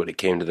Lindbergh when it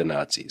came to the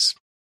Nazis.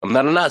 I'm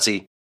not a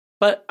Nazi,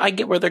 but I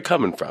get where they're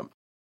coming from.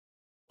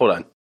 Hold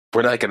on.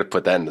 We're not going to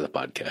put that into the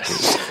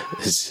podcast.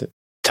 It's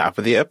top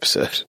of the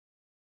episode.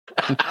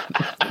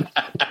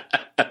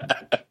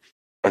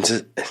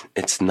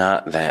 It's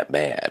not that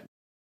bad.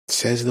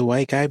 Says the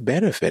white guy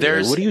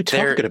benefited. What are you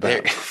talking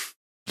about?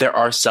 There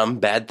are some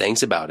bad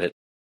things about it,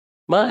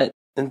 but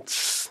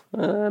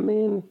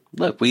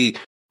look, we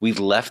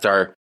left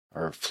our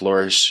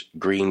flourish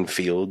green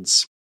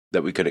fields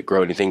that we couldn't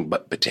grow anything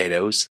but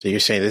potatoes. So you're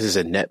saying this is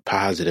a net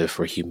positive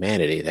for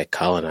humanity, that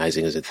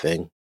colonizing is a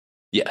thing?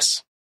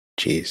 Yes.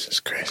 Jesus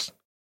Christ.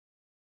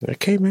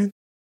 Okay, man.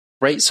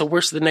 Right, so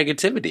where's the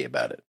negativity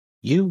about it?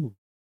 You,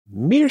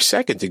 mere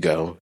seconds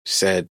ago,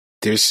 said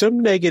there's some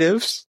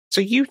negatives,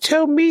 so you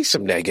tell me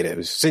some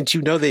negatives, since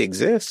you know they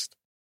exist.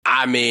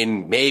 I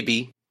mean,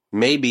 maybe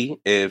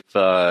if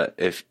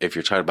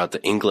you're talking about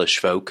the English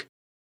folk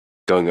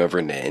going over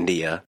into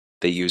India,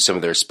 they use some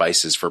of their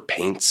spices for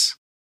paints.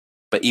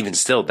 But even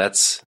still,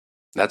 that's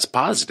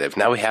positive.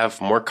 Now we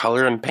have more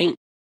color in paint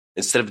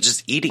instead of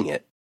just eating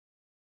it.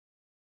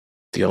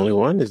 The only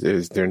one?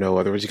 Is there no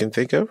other words you can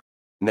think of?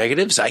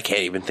 Negatives? I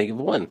can't even think of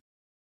one.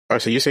 Oh,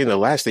 so you're saying the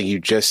last thing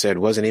you just said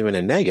wasn't even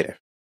a negative?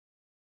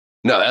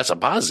 No, that's a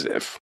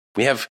positive.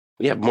 We have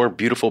more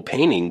beautiful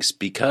paintings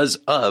because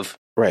of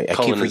right. I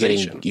keep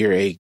forgetting you're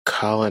a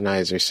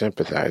colonizer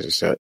sympathizer,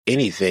 so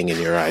anything in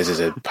your eyes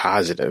is a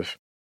positive.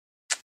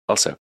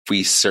 Also,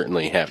 we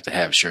certainly have to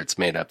have shirts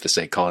made up to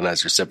say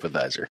colonizer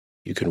sympathizer.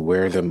 You can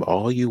wear them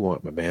all you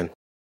want, my man.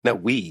 No,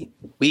 we.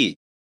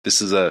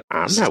 This is a.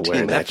 I'm not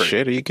wearing that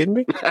shit. Are you kidding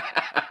me?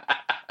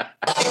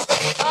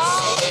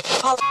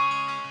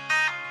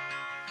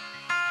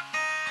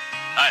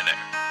 Hi there.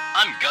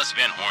 I'm Gus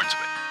Van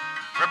Hornswick,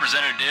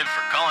 representative for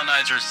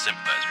Colonizers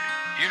Sympathizer,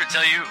 here to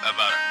tell you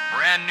about a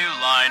brand new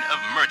line of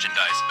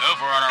merchandise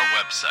over on our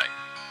website,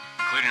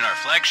 including our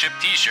flagship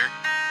t-shirt,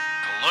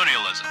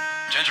 Colonialism,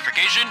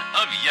 Gentrification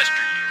of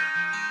Yesteryear,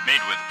 made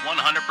with 100%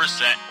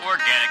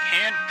 organic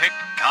hand-picked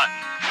cotton.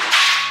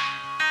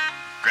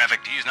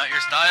 Graphic tees not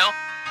your style?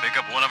 Pick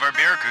up one of our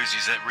beer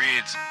koozies that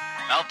reads,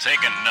 I'll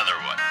take another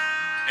one,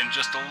 in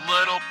just a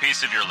little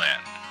piece of your land.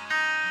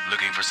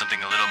 Looking for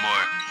something a little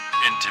more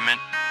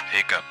intimate?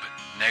 Pick up a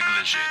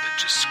negligee that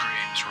just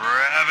screams,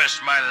 ravish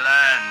my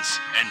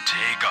lands and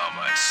take all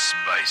my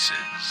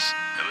spices.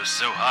 It was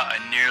so hot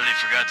I nearly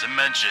forgot to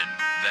mention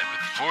that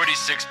with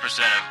 46%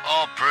 of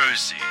all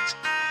proceeds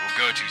will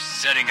go to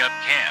setting up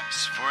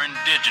camps for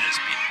indigenous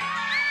people.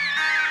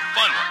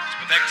 Fun ones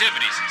with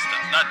activities and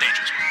stuff, not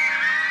dangerous ones.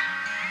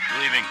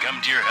 We'll even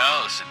come to your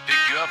house and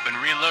pick you up and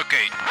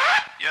relocate.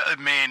 Yeah,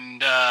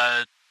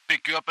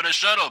 pick you up in a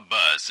shuttle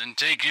bus and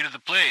take you to the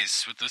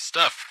place with the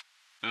stuff,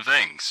 the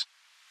things.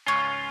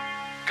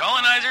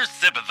 Colonizer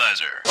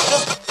sympathizer.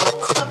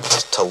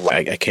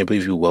 I can't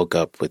believe you woke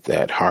up with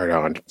that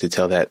hard-on to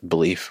tell that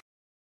belief.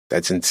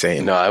 That's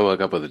insane. No, I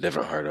woke up with a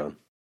different hard-on.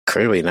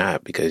 Clearly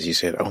not, because you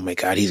said, oh my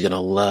God, he's going to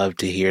love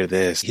to hear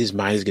this. His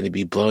mind is going to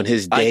be blown.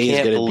 His day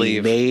is going to be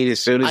made as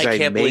soon as I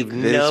can't make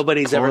believe this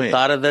nobody's point. Ever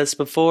thought of this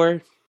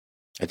before.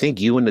 I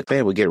think you and the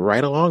fan would get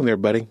right along there,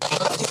 buddy.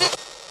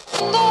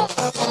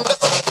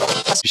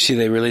 You see,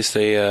 they released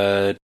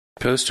a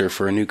poster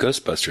for a new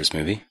Ghostbusters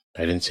movie.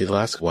 I didn't see the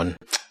last one.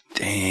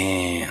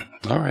 Damn.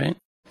 All right.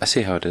 I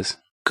see how it is.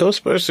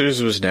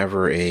 Ghostbusters was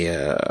never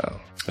a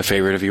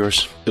favorite of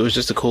yours? It was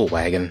just a cool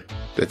wagon.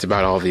 That's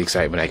about all the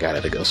excitement I got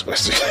out of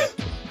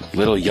Ghostbusters.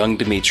 Little young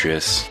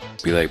Demetrius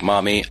be like,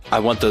 Mommy, I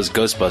want those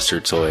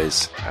Ghostbuster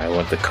toys. I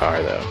want the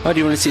car, though. Oh, do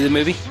you want to see the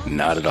movie?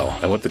 Not at all.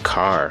 I want the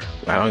car.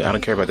 I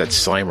don't care about that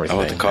Slimer thing. I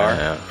want the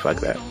car.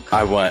 Fuck that.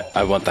 I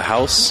want the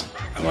house.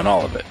 I want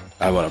all of it.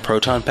 I want a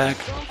proton pack.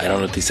 I don't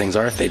know what these things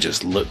are. They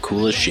just look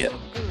cool as shit.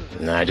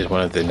 No, I just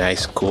wanted the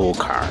nice, cool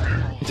car.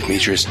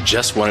 Demetrius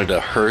just wanted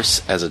a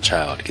hearse as a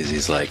child because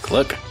he's like,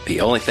 look,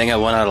 the only thing I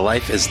want out of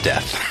life is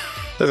death.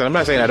 Listen, I'm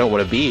not saying I don't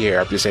want to be here.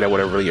 I'm just saying I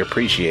want to really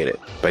appreciate it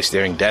by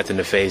staring death in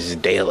the face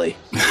daily.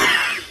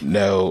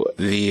 No,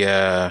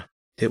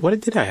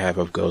 what did I have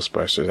of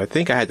Ghostbusters? I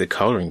think I had the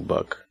coloring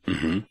book.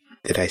 Mm-hmm.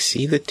 Did I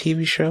see the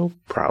TV show?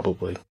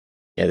 Probably.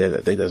 Yeah,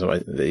 I think that's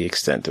the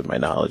extent of my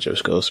knowledge of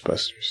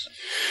Ghostbusters.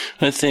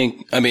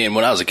 I mean,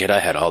 when I was a kid, I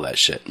had all that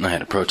shit. I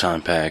had a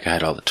proton pack. I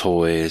had all the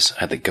toys. I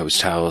had the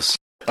ghost house.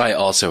 I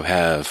also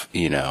have,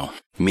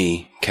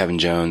 me, Kevin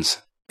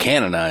Jones,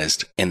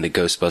 canonized in the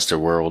Ghostbuster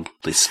world,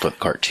 at least split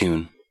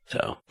cartoon.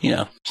 So,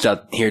 just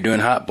out here doing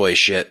hot boy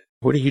shit.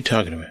 What are you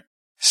talking about?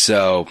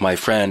 So, my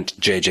friend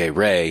JJ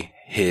Ray,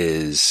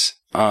 his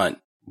aunt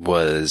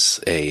was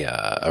a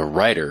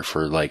writer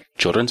for like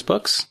children's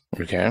books.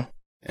 Okay.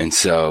 And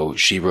so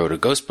she wrote a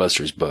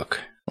Ghostbusters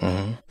book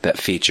that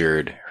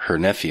featured her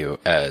nephew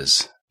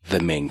as the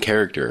main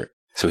character.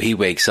 So he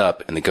wakes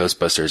up and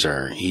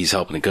he's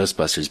helping the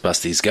Ghostbusters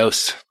bust these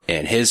ghosts.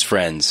 And his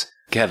friends,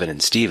 Kevin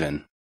and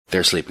Steven,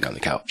 they're sleeping on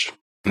the couch.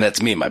 And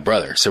that's me and my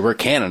brother. So we're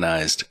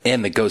canonized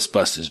in the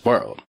Ghostbusters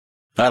world.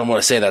 I don't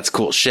want to say that's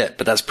cool shit,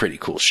 but that's pretty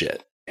cool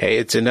shit. Hey,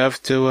 it's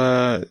enough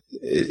to,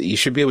 you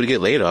should be able to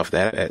get laid off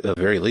that at the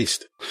very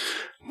least.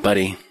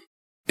 Buddy,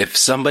 if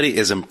somebody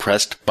is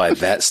impressed by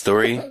that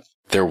story,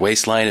 their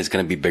waistline is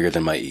going to be bigger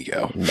than my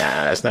ego. Nah,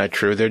 that's not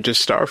true. They're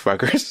just star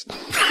fuckers.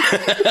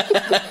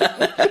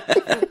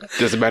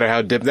 Doesn't matter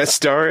how dim that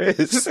star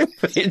is.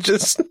 They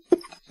just...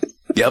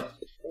 Yep.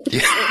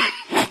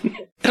 I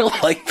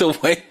don't like the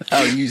way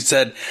how you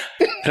said,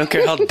 I don't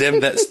care how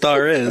dim that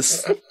star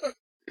is.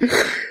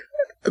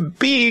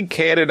 Being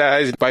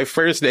canonized by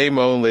first name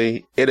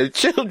only in a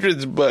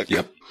children's book.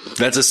 Yep.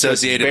 That's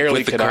associated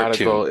with the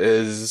cartoon.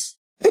 Is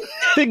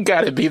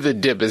gotta be the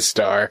dimmest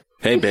star.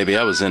 Hey, baby,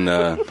 I was in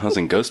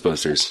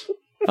Ghostbusters.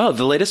 Oh,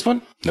 the latest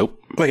one? Nope.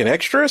 Like an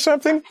extra or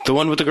something? The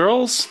one with the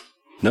girls?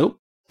 Nope.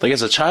 Like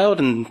as a child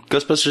in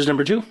Ghostbusters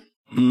number 2?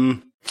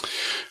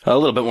 A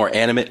little bit more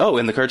animate. Oh,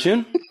 in the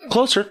cartoon?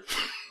 Closer.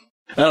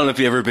 I don't know if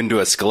you've ever been to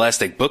a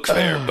Scholastic book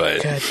fair,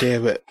 but... God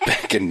damn it.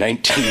 Back in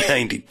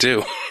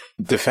 1992.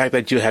 The fact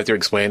that you have to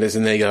explain this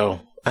and they go,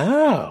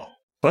 oh,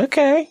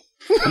 okay.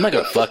 I'm not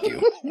going to fuck you.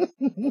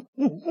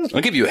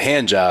 I'll give you a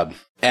hand job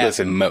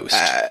at most.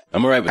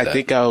 I'm all right with that. I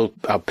think I'll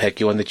peck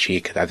you on the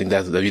cheek. I think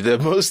that's the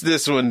most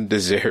this one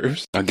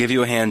deserves. I'll give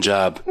you a hand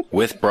job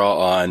with bra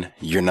on.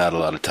 You're not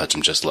allowed to touch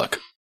him. Just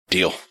look.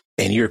 Deal.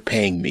 And you're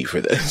paying me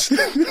for this.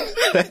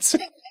 That's...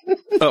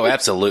 Oh,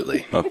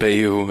 absolutely. I'll pay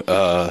you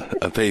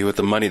with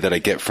the money that I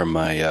get from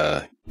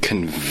my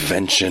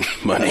convention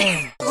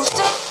money.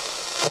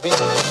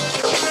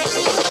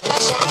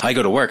 I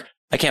go to work.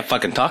 I can't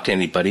fucking talk to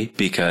anybody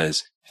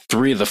because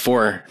 3 of the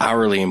 4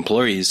 hourly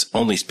employees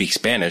only speak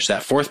Spanish.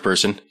 That 4th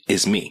person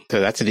is me. So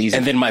that's an easy.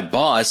 And then my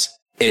boss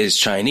is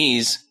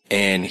Chinese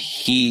and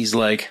he's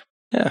like,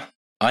 yeah,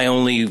 I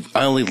only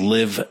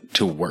live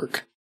to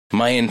work.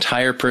 My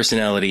entire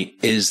personality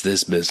is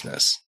this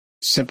business.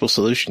 Simple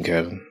solution,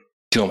 Kevin.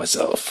 Kill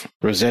myself.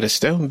 Rosetta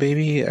Stone,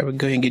 baby. I would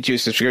go ahead and get you a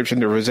subscription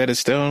to Rosetta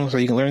Stone so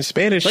you can learn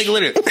Spanish. Like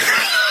literally.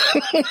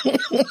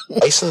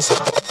 I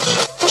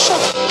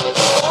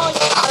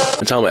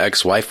tell my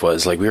ex-wife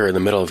was like, we were in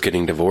the middle of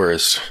getting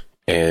divorced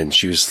and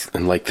she was,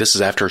 and like, this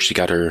is after she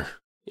got her,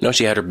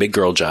 she had her big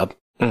girl job.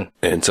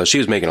 And so she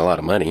was making a lot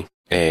of money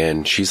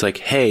and she's like,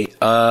 hey,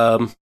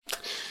 have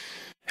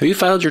you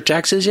filed your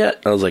taxes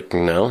yet? I was like,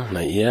 no,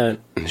 not yet.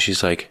 And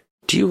she's like,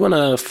 do you want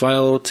to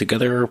file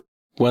together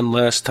one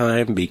last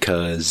time?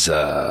 Because,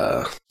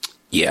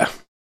 yeah,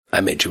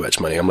 I made too much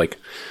money. I'm like,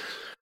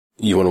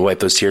 you want to wipe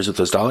those tears with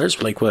those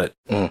dollars? Like what?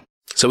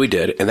 So we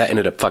did. And that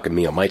ended up fucking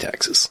me on my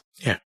taxes.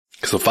 Yeah.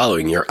 Because the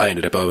following year, I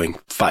ended up owing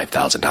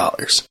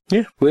 $5,000.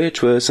 Yeah.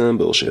 Which was some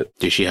bullshit.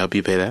 Did she help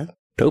you pay that?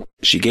 Nope.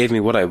 She gave me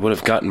what I would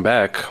have gotten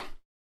back,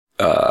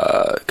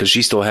 because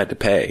she still had to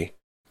pay.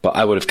 But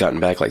I would have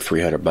gotten back like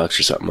 $300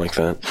 or something like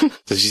that.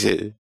 So she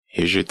said,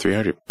 here's your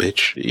 300,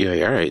 bitch. You're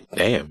like, all right,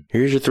 damn.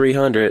 Here's your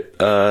 300.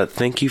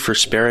 Thank you for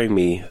sparing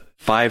me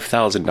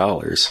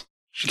 $5,000.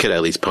 She could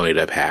at least pony it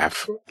up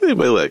half. But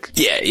look.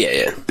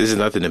 Yeah. This is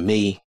nothing to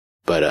me,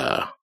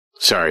 but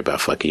sorry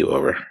about fucking you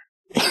over.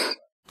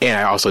 And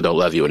I also don't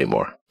love you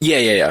anymore.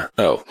 Yeah.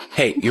 Oh,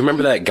 hey, you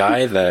remember that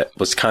guy that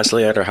was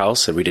constantly at our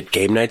house and we did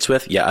game nights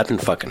with? Yeah, I've been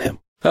fucking him.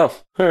 Oh,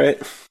 all right.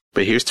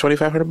 But here's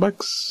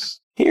 $2,500.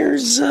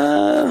 Here's,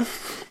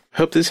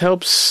 hope this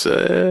helps,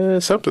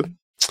 something.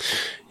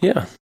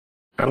 Yeah.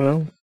 I don't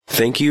know.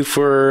 Thank you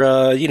for,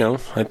 I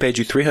paid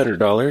you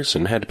 $300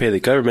 and had to pay the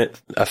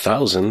government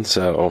 $1,000,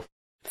 so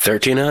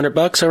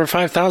 $1,300 over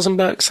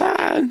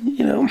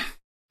 $5,000.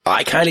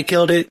 I kind of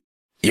killed it.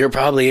 You're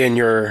probably in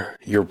your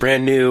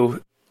brand new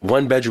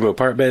 1-bedroom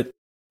apartment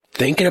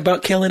thinking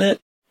about killing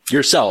it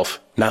yourself,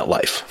 not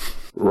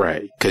life.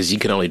 Right. Because you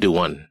can only do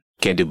one.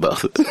 Can't do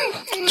both.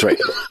 That's right.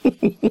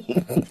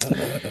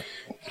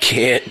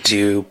 Can't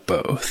do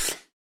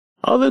both.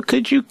 Although,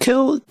 could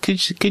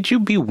you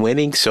be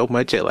winning so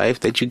much at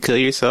life that you kill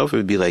yourself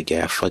and be like,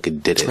 yeah, I fucking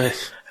did it. I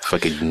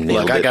fucking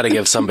nailed it. I got to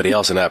give somebody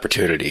else an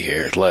opportunity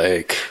here.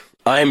 Like,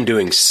 I'm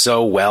doing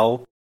so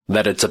well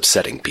that it's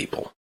upsetting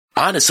people.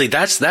 Honestly,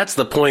 that's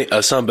the point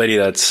of somebody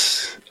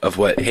of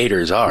what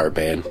haters are,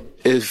 man.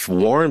 If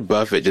Warren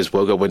Buffett just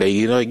woke up one day,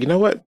 you know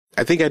what?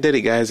 I think I did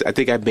it, guys. I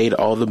think I made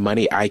all the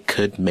money I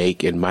could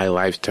make in my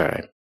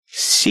lifetime.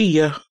 See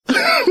ya.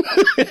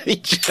 He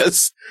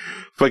just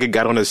fucking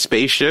got on a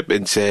spaceship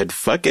and said,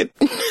 fuck it,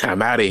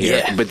 I'm out of here.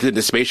 Yeah. But then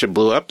the spaceship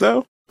blew up,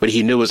 though. But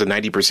he knew it was a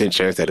 90%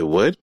 chance that it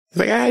would.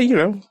 He's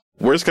like,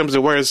 worst comes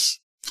to worst.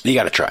 You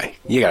gotta try.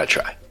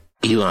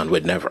 Elon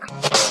would never.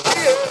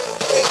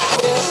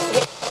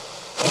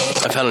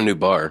 I found a new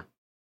bar.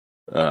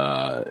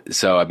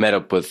 So I met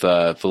up with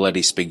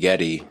Filetti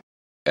Spaghetti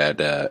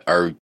at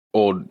our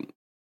old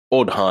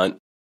haunt.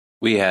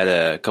 We had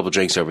a couple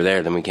drinks over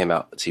there. Then we came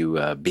out to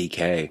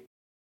BK.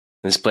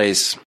 This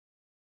place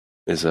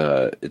is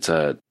it's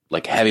a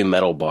like heavy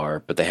metal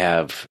bar, but they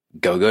have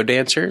go-go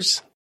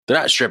dancers. They're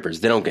not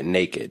strippers. They don't get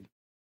naked,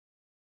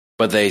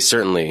 but they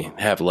certainly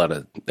have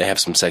they have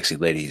some sexy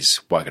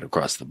ladies walking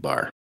across the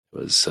bar. It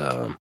was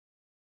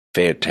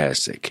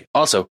fantastic.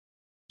 Also,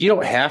 you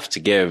don't have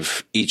to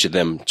give each of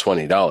them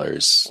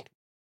 $20.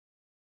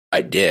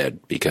 I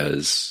did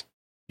because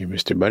you're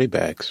Mr.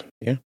 Buddybags.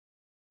 Yeah.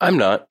 I'm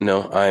not.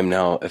 No, I'm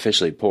now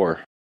officially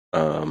poor.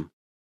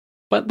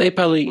 But they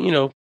probably,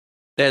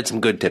 they had some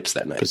good tips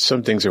that night. But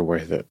some things are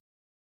worth it.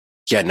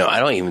 Yeah, no, I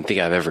don't even think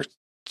I've ever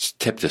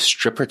tipped a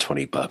stripper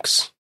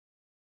 $20.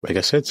 Like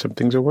I said, some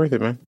things are worth it,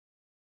 man.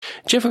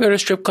 Did you ever go to a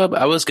strip club?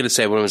 I was going to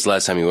say, when was the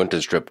last time you went to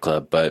a strip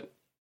club? But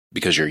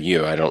because you're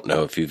you, I don't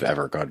know if you've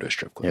ever gone to a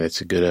strip club. Yeah,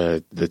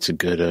 that's a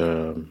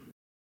good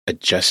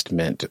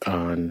adjustment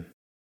on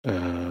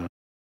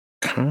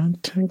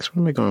context.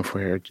 What am I going for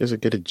here? Just a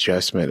good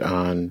adjustment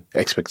on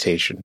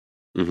expectation.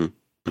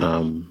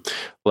 Mm-hmm.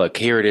 Look,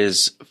 here it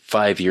is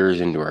 5 years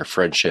into our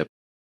friendship.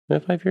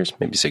 5 years?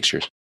 Maybe 6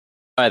 years.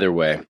 Either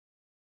way,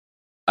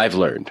 I've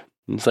learned.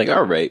 It's like,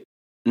 all right,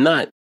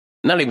 not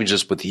even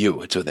just with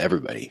you, it's with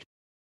everybody.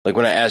 Like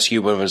when I ask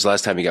you when was the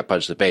last time you got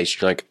punched in the face,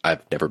 you're like,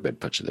 I've never been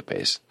punched in the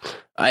face.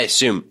 I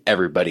assume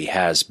everybody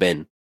has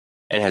been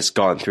and has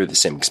gone through the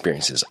same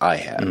experiences I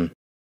have. Mm.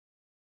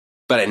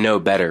 But I know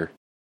better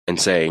and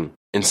saying,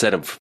 instead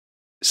of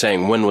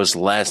saying, when was the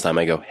last time,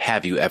 I go,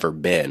 have you ever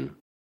been?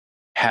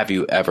 Have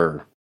you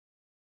ever?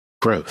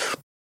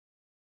 Growth.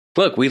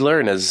 Look, we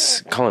learn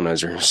as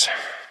colonizers.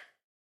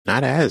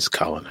 Not as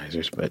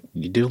colonizers, but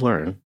you do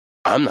learn.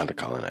 I'm not a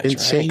colonizer.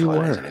 Didn't say you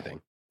were. Anything.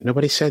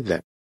 Nobody said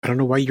that. I don't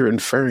know why you're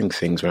inferring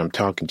things when I'm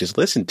talking. Just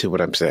listen to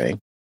what I'm saying.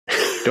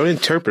 Don't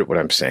interpret what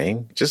I'm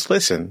saying. Just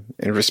listen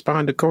and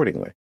respond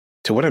accordingly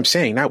to what I'm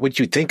saying, not what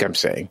you think I'm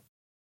saying.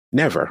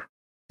 Never.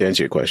 To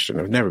answer your question,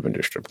 I've never been to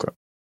a strip club.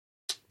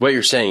 What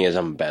you're saying is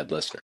I'm a bad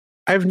listener.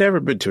 I've never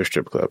been to a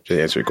strip club,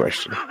 to answer your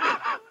question.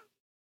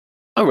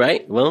 All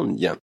right. Well,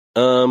 yeah.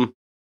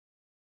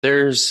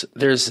 There's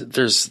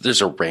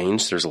a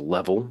range. There's a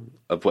level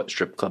of what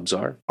strip clubs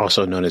are.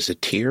 Also known as a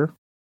tier.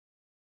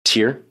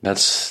 Tier?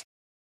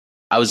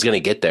 I was going to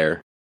get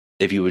there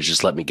if you would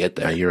just let me get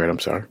there. No, you're right. I'm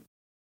sorry.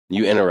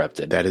 You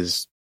interrupted. That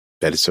is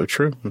so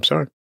true. I'm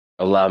sorry.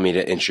 Allow me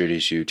to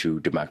introduce you to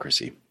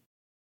democracy.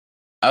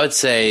 I would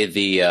say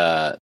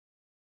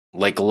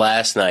like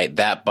last night,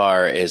 that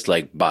bar is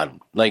like bottom.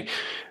 Like,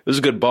 it was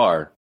a good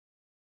bar.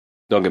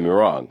 Don't get me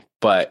wrong.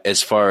 But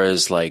as far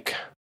as like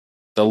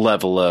the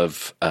level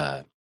of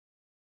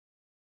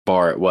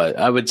bar it was,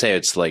 I would say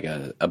it's like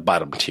a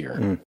bottom tier.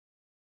 Mm.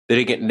 They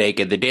didn't get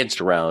naked. They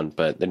danced around,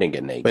 but they didn't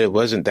get naked. But it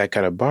wasn't that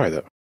kind of bar,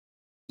 though.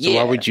 So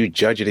why would you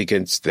judge it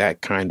against that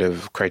kind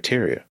of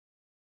criteria?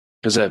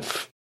 Because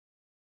I've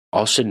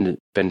also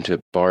been to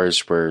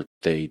bars where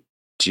they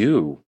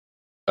do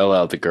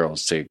allow the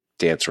girls to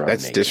dance around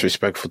That's naked.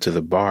 Disrespectful to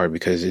the bar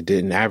because it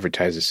didn't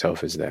advertise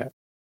itself as that.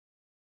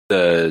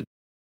 The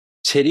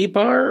titty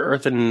bar or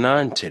the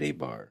non-titty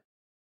bar?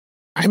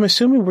 I'm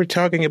assuming we're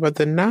talking about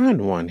the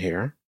non-one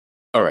here.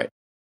 All right.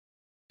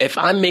 If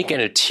I'm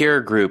making a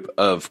tier group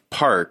of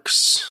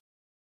parks,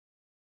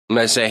 and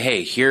I say,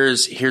 hey,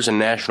 here's a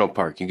national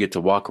park. You get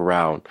to walk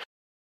around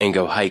and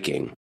go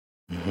hiking.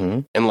 Mm-hmm.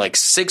 And like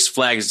Six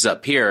Flags is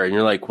up here. And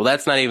you're like, well,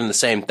 that's not even the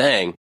same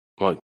thing.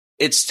 Well,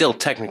 it's still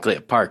technically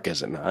a park,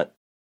 is it not?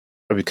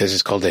 Because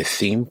it's called a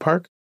theme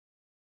park?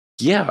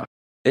 Yeah.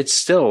 It's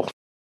still...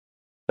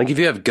 Like if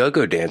you have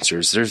go-go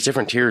dancers, there's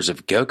different tiers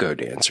of go-go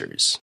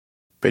dancers.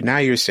 But now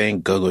you're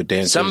saying go-go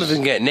dancers. Some of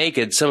them get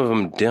naked, some of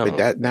them don't.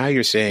 But now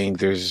you're saying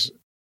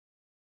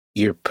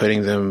you're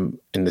putting them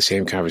in the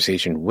same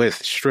conversation with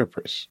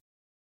strippers.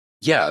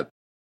 Yeah.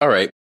 All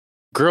right.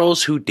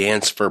 Girls who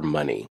dance for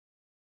money.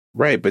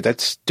 Right, but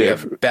that's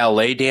different.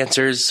 Ballet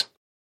dancers,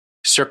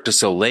 Cirque du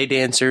Soleil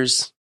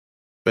dancers.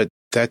 But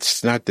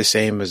that's not the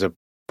same as a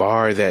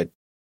bar that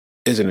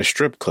isn't a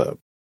strip club,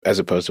 as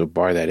opposed to a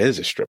bar that is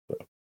a strip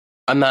club.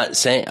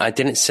 I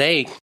didn't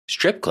say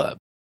strip club.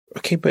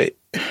 Okay, but...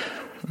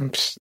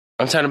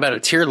 I'm talking about a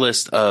tier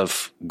list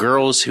of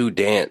girls who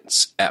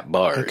dance at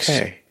bars.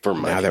 Okay. For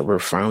money. Now that we're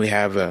finally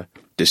have a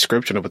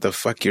description of what the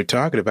fuck you're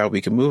talking about,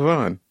 we can move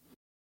on.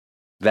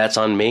 That's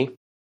on me.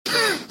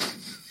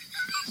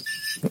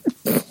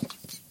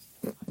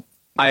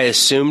 I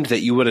assumed that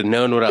you would have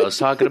known what I was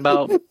talking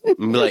about.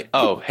 And be like,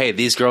 oh, hey,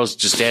 these girls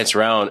just dance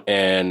around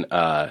in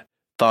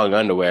thong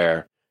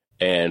underwear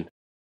and,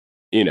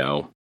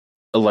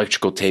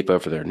 electrical tape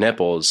over their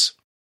nipples.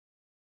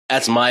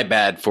 That's my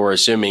bad for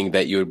assuming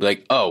that you would be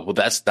like, oh, well,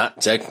 that's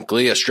not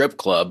technically a strip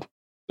club.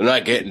 They're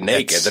not getting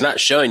naked. They're not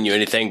showing you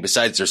anything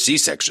besides their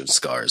C-section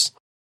scars.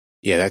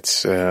 Yeah,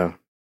 that's...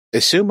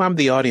 assume I'm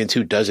the audience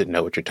who doesn't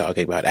know what you're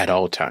talking about at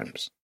all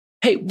times.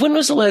 Hey, when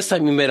was the last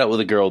time you made out with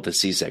a girl with a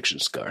C-section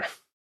scar?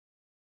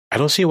 I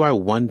don't see why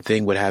one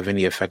thing would have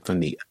any effect on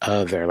the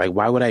other. Like,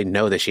 why would I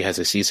know that she has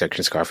a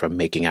C-section scar from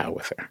making out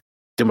with her?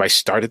 Do I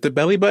start at the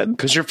belly button?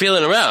 Because you're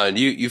feeling around.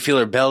 You feel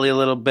her belly a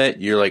little bit.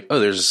 You're like, oh,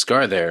 there's a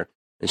scar there.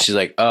 And she's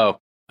like, oh,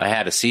 I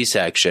had a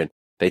C-section.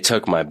 They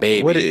took my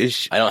baby. What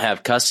is I don't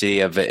have custody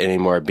of it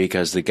anymore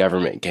because the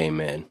government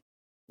came in.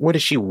 What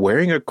is she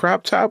wearing, a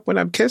crop top when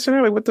I'm kissing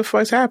her? Like, what the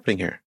fuck's happening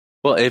here?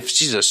 Well, if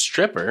she's a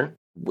stripper.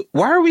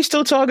 Why are we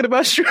still talking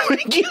about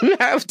stripping?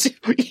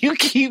 You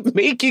keep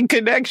making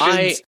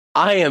connections.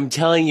 I am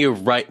telling you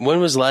right. When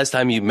was the last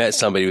time you met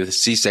somebody with a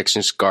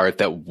C-section scar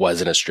that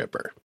wasn't a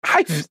stripper?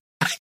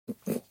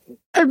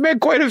 I've met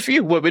quite a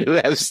few women who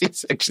have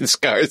C-section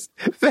scars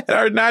that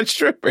are not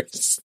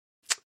strippers.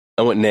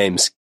 I want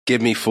names.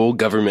 Give me full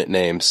government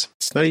names.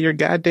 It's none of your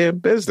goddamn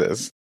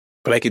business.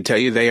 But I can tell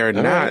you they are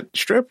not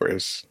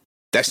strippers.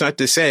 That's not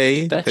to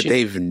say that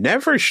they've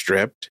never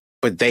stripped,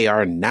 but they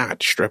are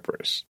not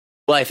strippers.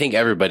 Well, I think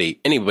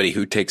anybody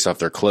who takes off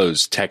their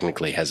clothes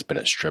technically has been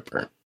a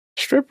stripper.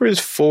 Strippers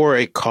for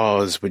a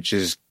cause, which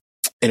is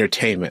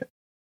entertainment.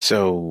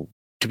 So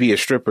to be a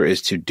stripper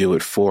is to do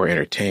it for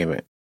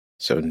entertainment.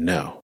 So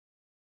no,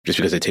 just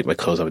because I take my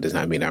clothes off does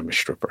not mean I'm a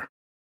stripper.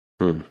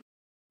 All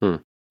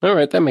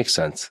right, that makes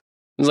sense.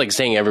 It's like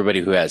saying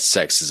everybody who has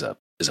sex is a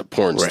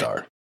porn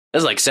star.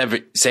 It's like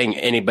saying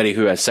anybody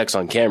who has sex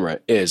on camera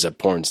is a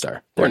porn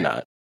star. They're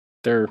not.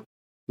 They're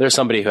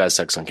somebody who has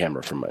sex on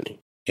camera for money.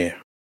 Yeah.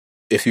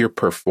 If you're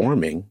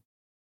performing.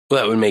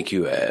 Well, that would make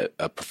you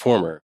a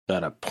performer,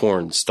 not a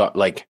porn star.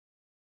 Like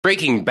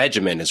Breaking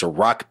Benjamin is a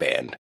rock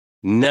band.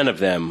 None of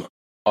them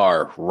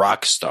are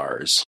rock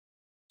stars.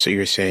 So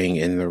you're saying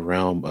in the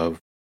realm of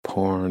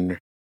porn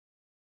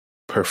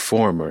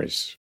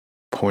performers,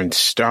 porn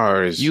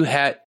stars. You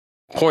had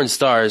porn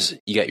stars,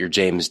 you got your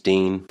James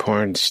Dean.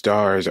 Porn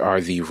stars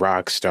are the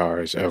rock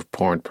stars of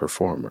porn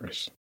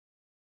performers.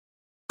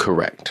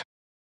 Correct.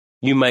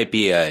 You might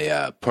be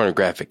a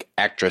pornographic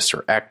actress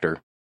or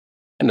actor.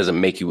 That doesn't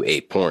make you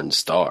a porn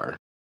star.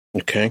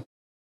 Okay.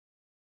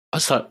 I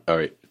thought, all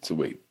right, so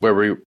wait,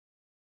 where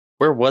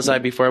was I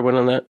before I went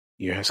on that?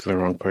 You're asking the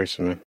wrong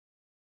person,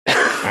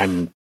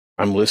 man.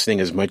 I'm listening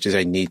as much as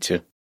I need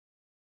to.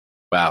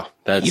 Wow.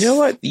 You know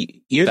what?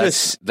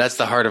 That's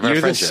the heart of our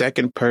friendship. You're the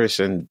second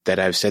person that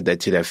I've said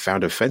that to that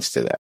found offense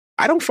to that.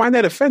 I don't find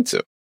that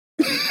offensive.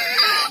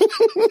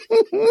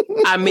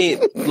 I mean,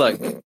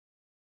 look.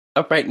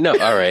 All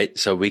right.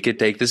 So we could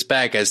take this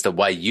back as to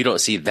why you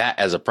don't see that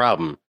as a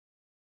problem.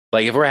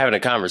 Like if we're having a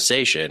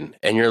conversation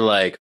and you're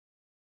like,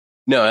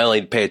 no, I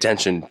only pay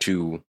attention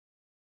to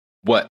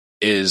what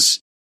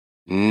is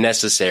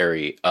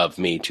necessary of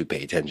me to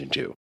pay attention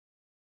to.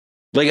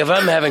 Like if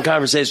I'm having a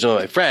conversation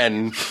with my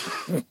friend,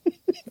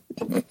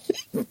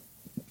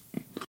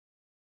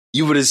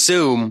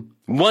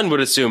 one would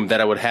assume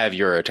that I would have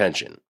your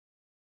attention.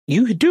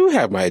 You do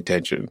have my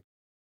attention.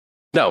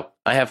 No,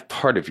 I have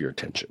part of your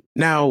attention.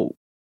 Now,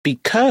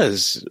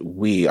 because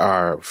we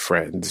are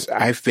friends,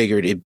 I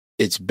figured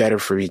it's better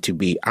for me to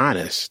be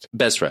honest.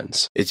 Best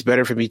friends. It's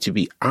better for me to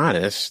be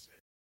honest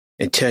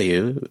and tell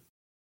you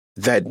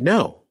that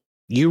no,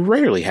 you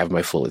rarely have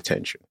my full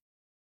attention.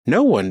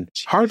 No one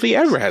hardly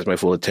ever has my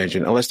full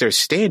attention unless they're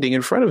standing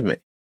in front of me.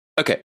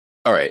 Okay.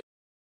 All right.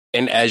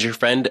 And as your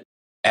friend,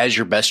 as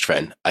your best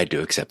friend, I do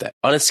accept that.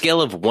 On a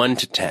scale of 1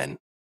 to 10,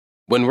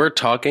 when we're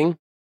talking,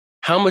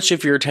 how much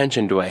of your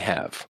attention do I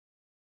have?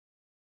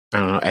 I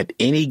don't know. At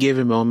any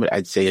given moment,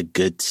 I'd say a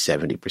good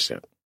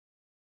 70%.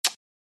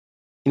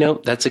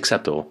 That's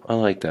acceptable. I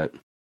like that.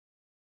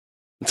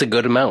 It's a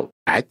good amount.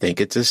 I think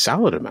it's a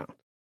solid amount.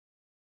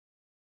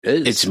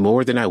 It is. It's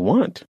more than I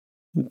want,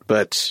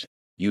 but...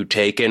 You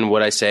take in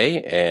what I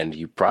say and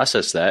you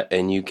process that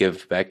and you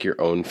give back your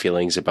own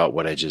feelings about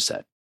what I just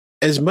said.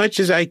 As much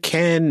as I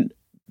can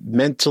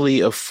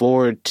mentally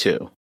afford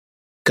to.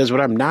 Because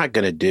what I'm not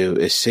going to do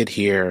is sit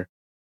here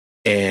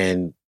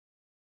and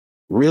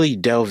really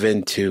delve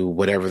into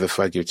whatever the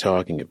fuck you're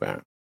talking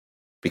about.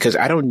 Because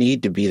I don't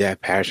need to be that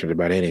passionate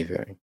about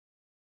anything.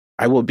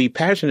 I will be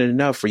passionate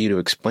enough for you to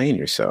explain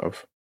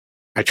yourself.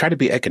 I try to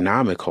be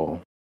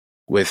economical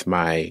with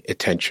my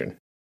attention.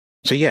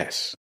 So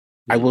yes,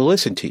 I will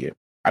listen to you.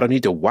 I don't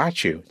need to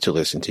watch you to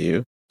listen to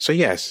you. So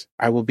yes,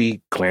 I will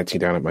be glancing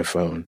down at my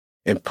phone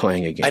and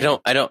playing a game.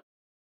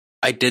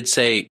 I did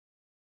say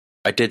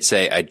I did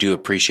say I do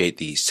appreciate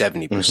the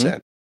 70%. Mm-hmm.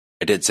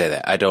 I did say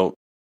that. I don't,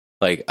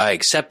 like, I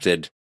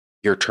accepted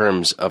your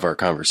terms of our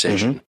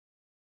conversation. Mm-hmm.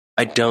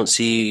 I don't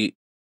see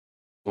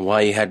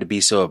why you had to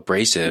be so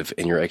abrasive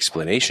in your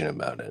explanation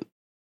about it.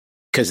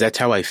 Because that's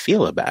how I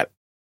feel about it.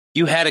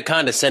 You had a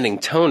condescending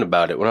tone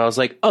about it when I was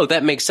like, oh,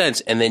 that makes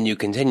sense. And then you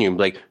continue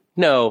like,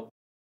 no.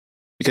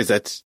 Because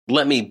that's...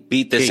 Let me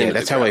beat this into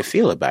that's how I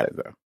feel about it,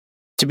 though.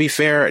 To be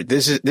fair,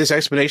 this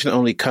explanation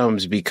only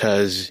comes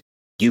because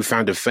you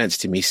found offense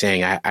to me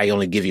saying I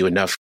only give you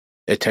enough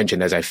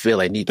attention as I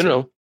feel I need to.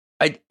 No.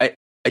 I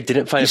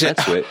didn't find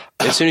offense to it.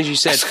 As soon as you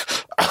said...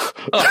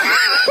 oh.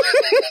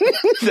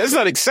 That's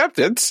not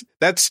acceptance.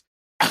 That's...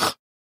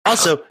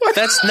 Also,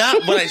 that's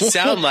not what I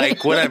sound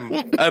like when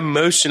I'm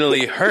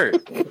emotionally hurt.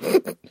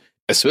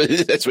 That's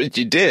what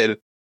you did.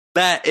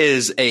 That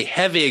is a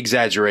heavy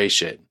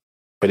exaggeration.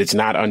 But it's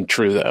not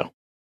untrue, though.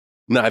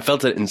 No, I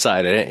felt it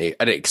inside. I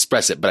didn't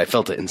express it, but I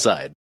felt it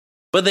inside.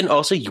 But then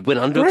also, you went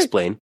on to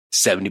explain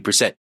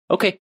 70%.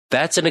 Okay,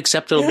 that's an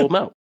acceptable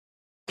amount.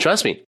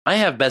 Trust me, I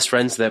have best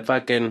friends that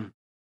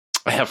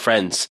I have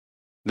friends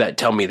that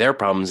tell me their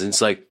problems, and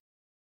it's like,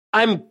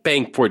 I'm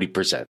paying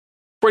 40%.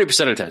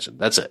 40% attention.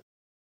 That's it.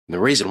 And the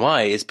reason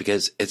why is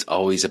because it's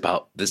always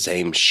about the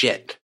same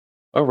shit.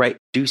 All right,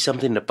 do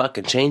something to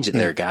fucking change it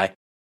there, guy.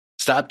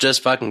 Stop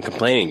just fucking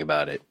complaining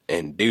about it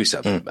and do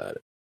something about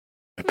it.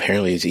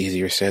 Apparently it's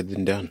easier said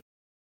than done.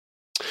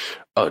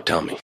 Oh,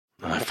 tell me.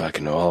 I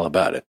fucking know all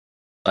about it.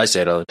 I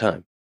say it all the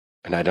time.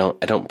 And I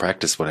don't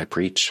practice what I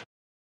preach.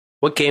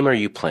 What game are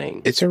you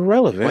playing? It's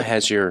irrelevant. What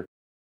has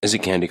is it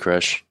Candy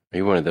Crush? Are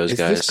you one of those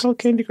guys? Is this called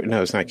Candy Crush?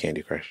 No, it's not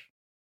Candy Crush.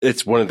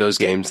 It's one of those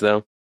games,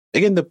 though.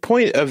 Again, the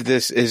point of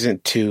this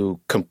isn't to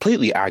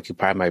completely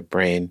occupy my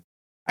brain.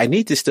 I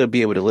need to still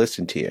be able to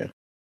listen to you.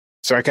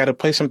 So I got to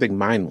play something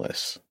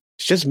mindless.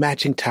 It's just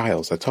matching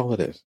tiles. That's all it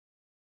is.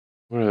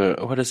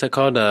 What is that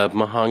called?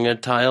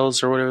 Mahanga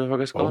tiles or whatever the fuck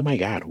it's called? Oh my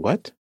God,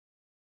 what?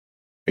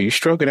 Are you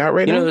stroking out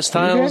right now? You know those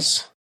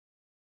tiles?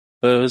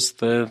 Those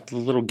the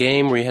little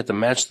game where you had to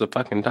match the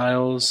fucking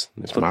tiles.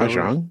 It's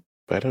Mahjong,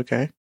 but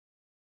okay.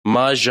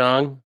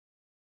 Mahjong.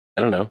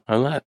 I don't know.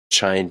 I'm not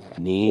Chinese.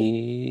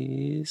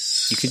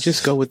 You could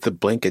just go with the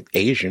blanket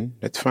Asian.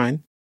 That's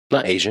fine.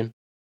 Not Asian.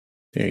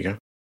 There you go.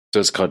 So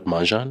it's called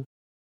Mahjong?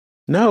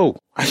 No,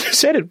 I just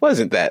said it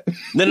wasn't that.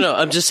 No.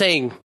 I'm just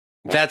saying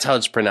that's how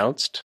it's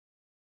pronounced.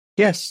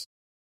 Yes.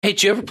 Hey,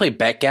 did you ever play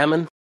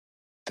backgammon?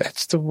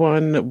 That's the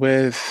one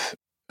with...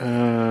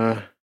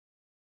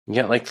 You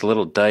got like the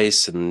little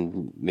dice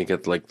and you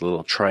got like the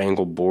little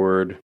triangle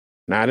board.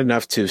 Not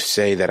enough to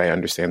say that I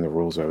understand the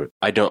rules of it.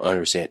 I don't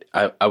understand.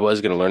 I was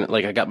going to learn it.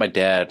 Like I got my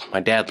dad. My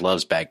dad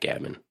loves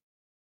backgammon.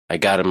 I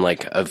got him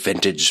like a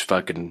vintage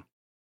fucking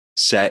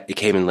set. It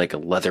came in like a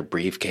leather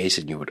briefcase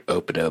and you would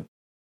open it up.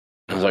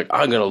 I was like,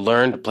 I'm going to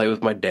learn to play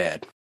with my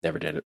dad. Never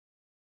did it.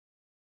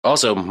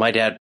 Also, my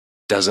dad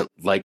doesn't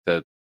like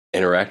to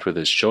interact with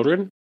his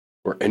children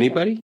or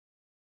anybody.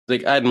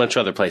 Like, I'd much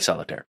rather play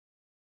solitaire.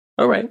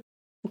 All right.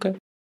 Okay.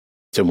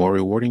 It's a more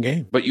rewarding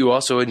game. But you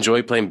also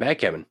enjoy playing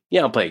backgammon.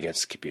 Yeah, I'll play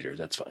against the computer.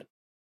 That's fine.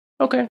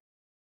 Okay.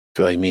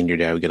 Feel like me and your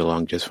dad would get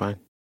along just fine.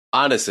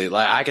 Honestly,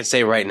 like I could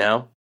say right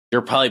now,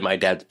 you're probably my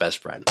dad's best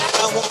friend.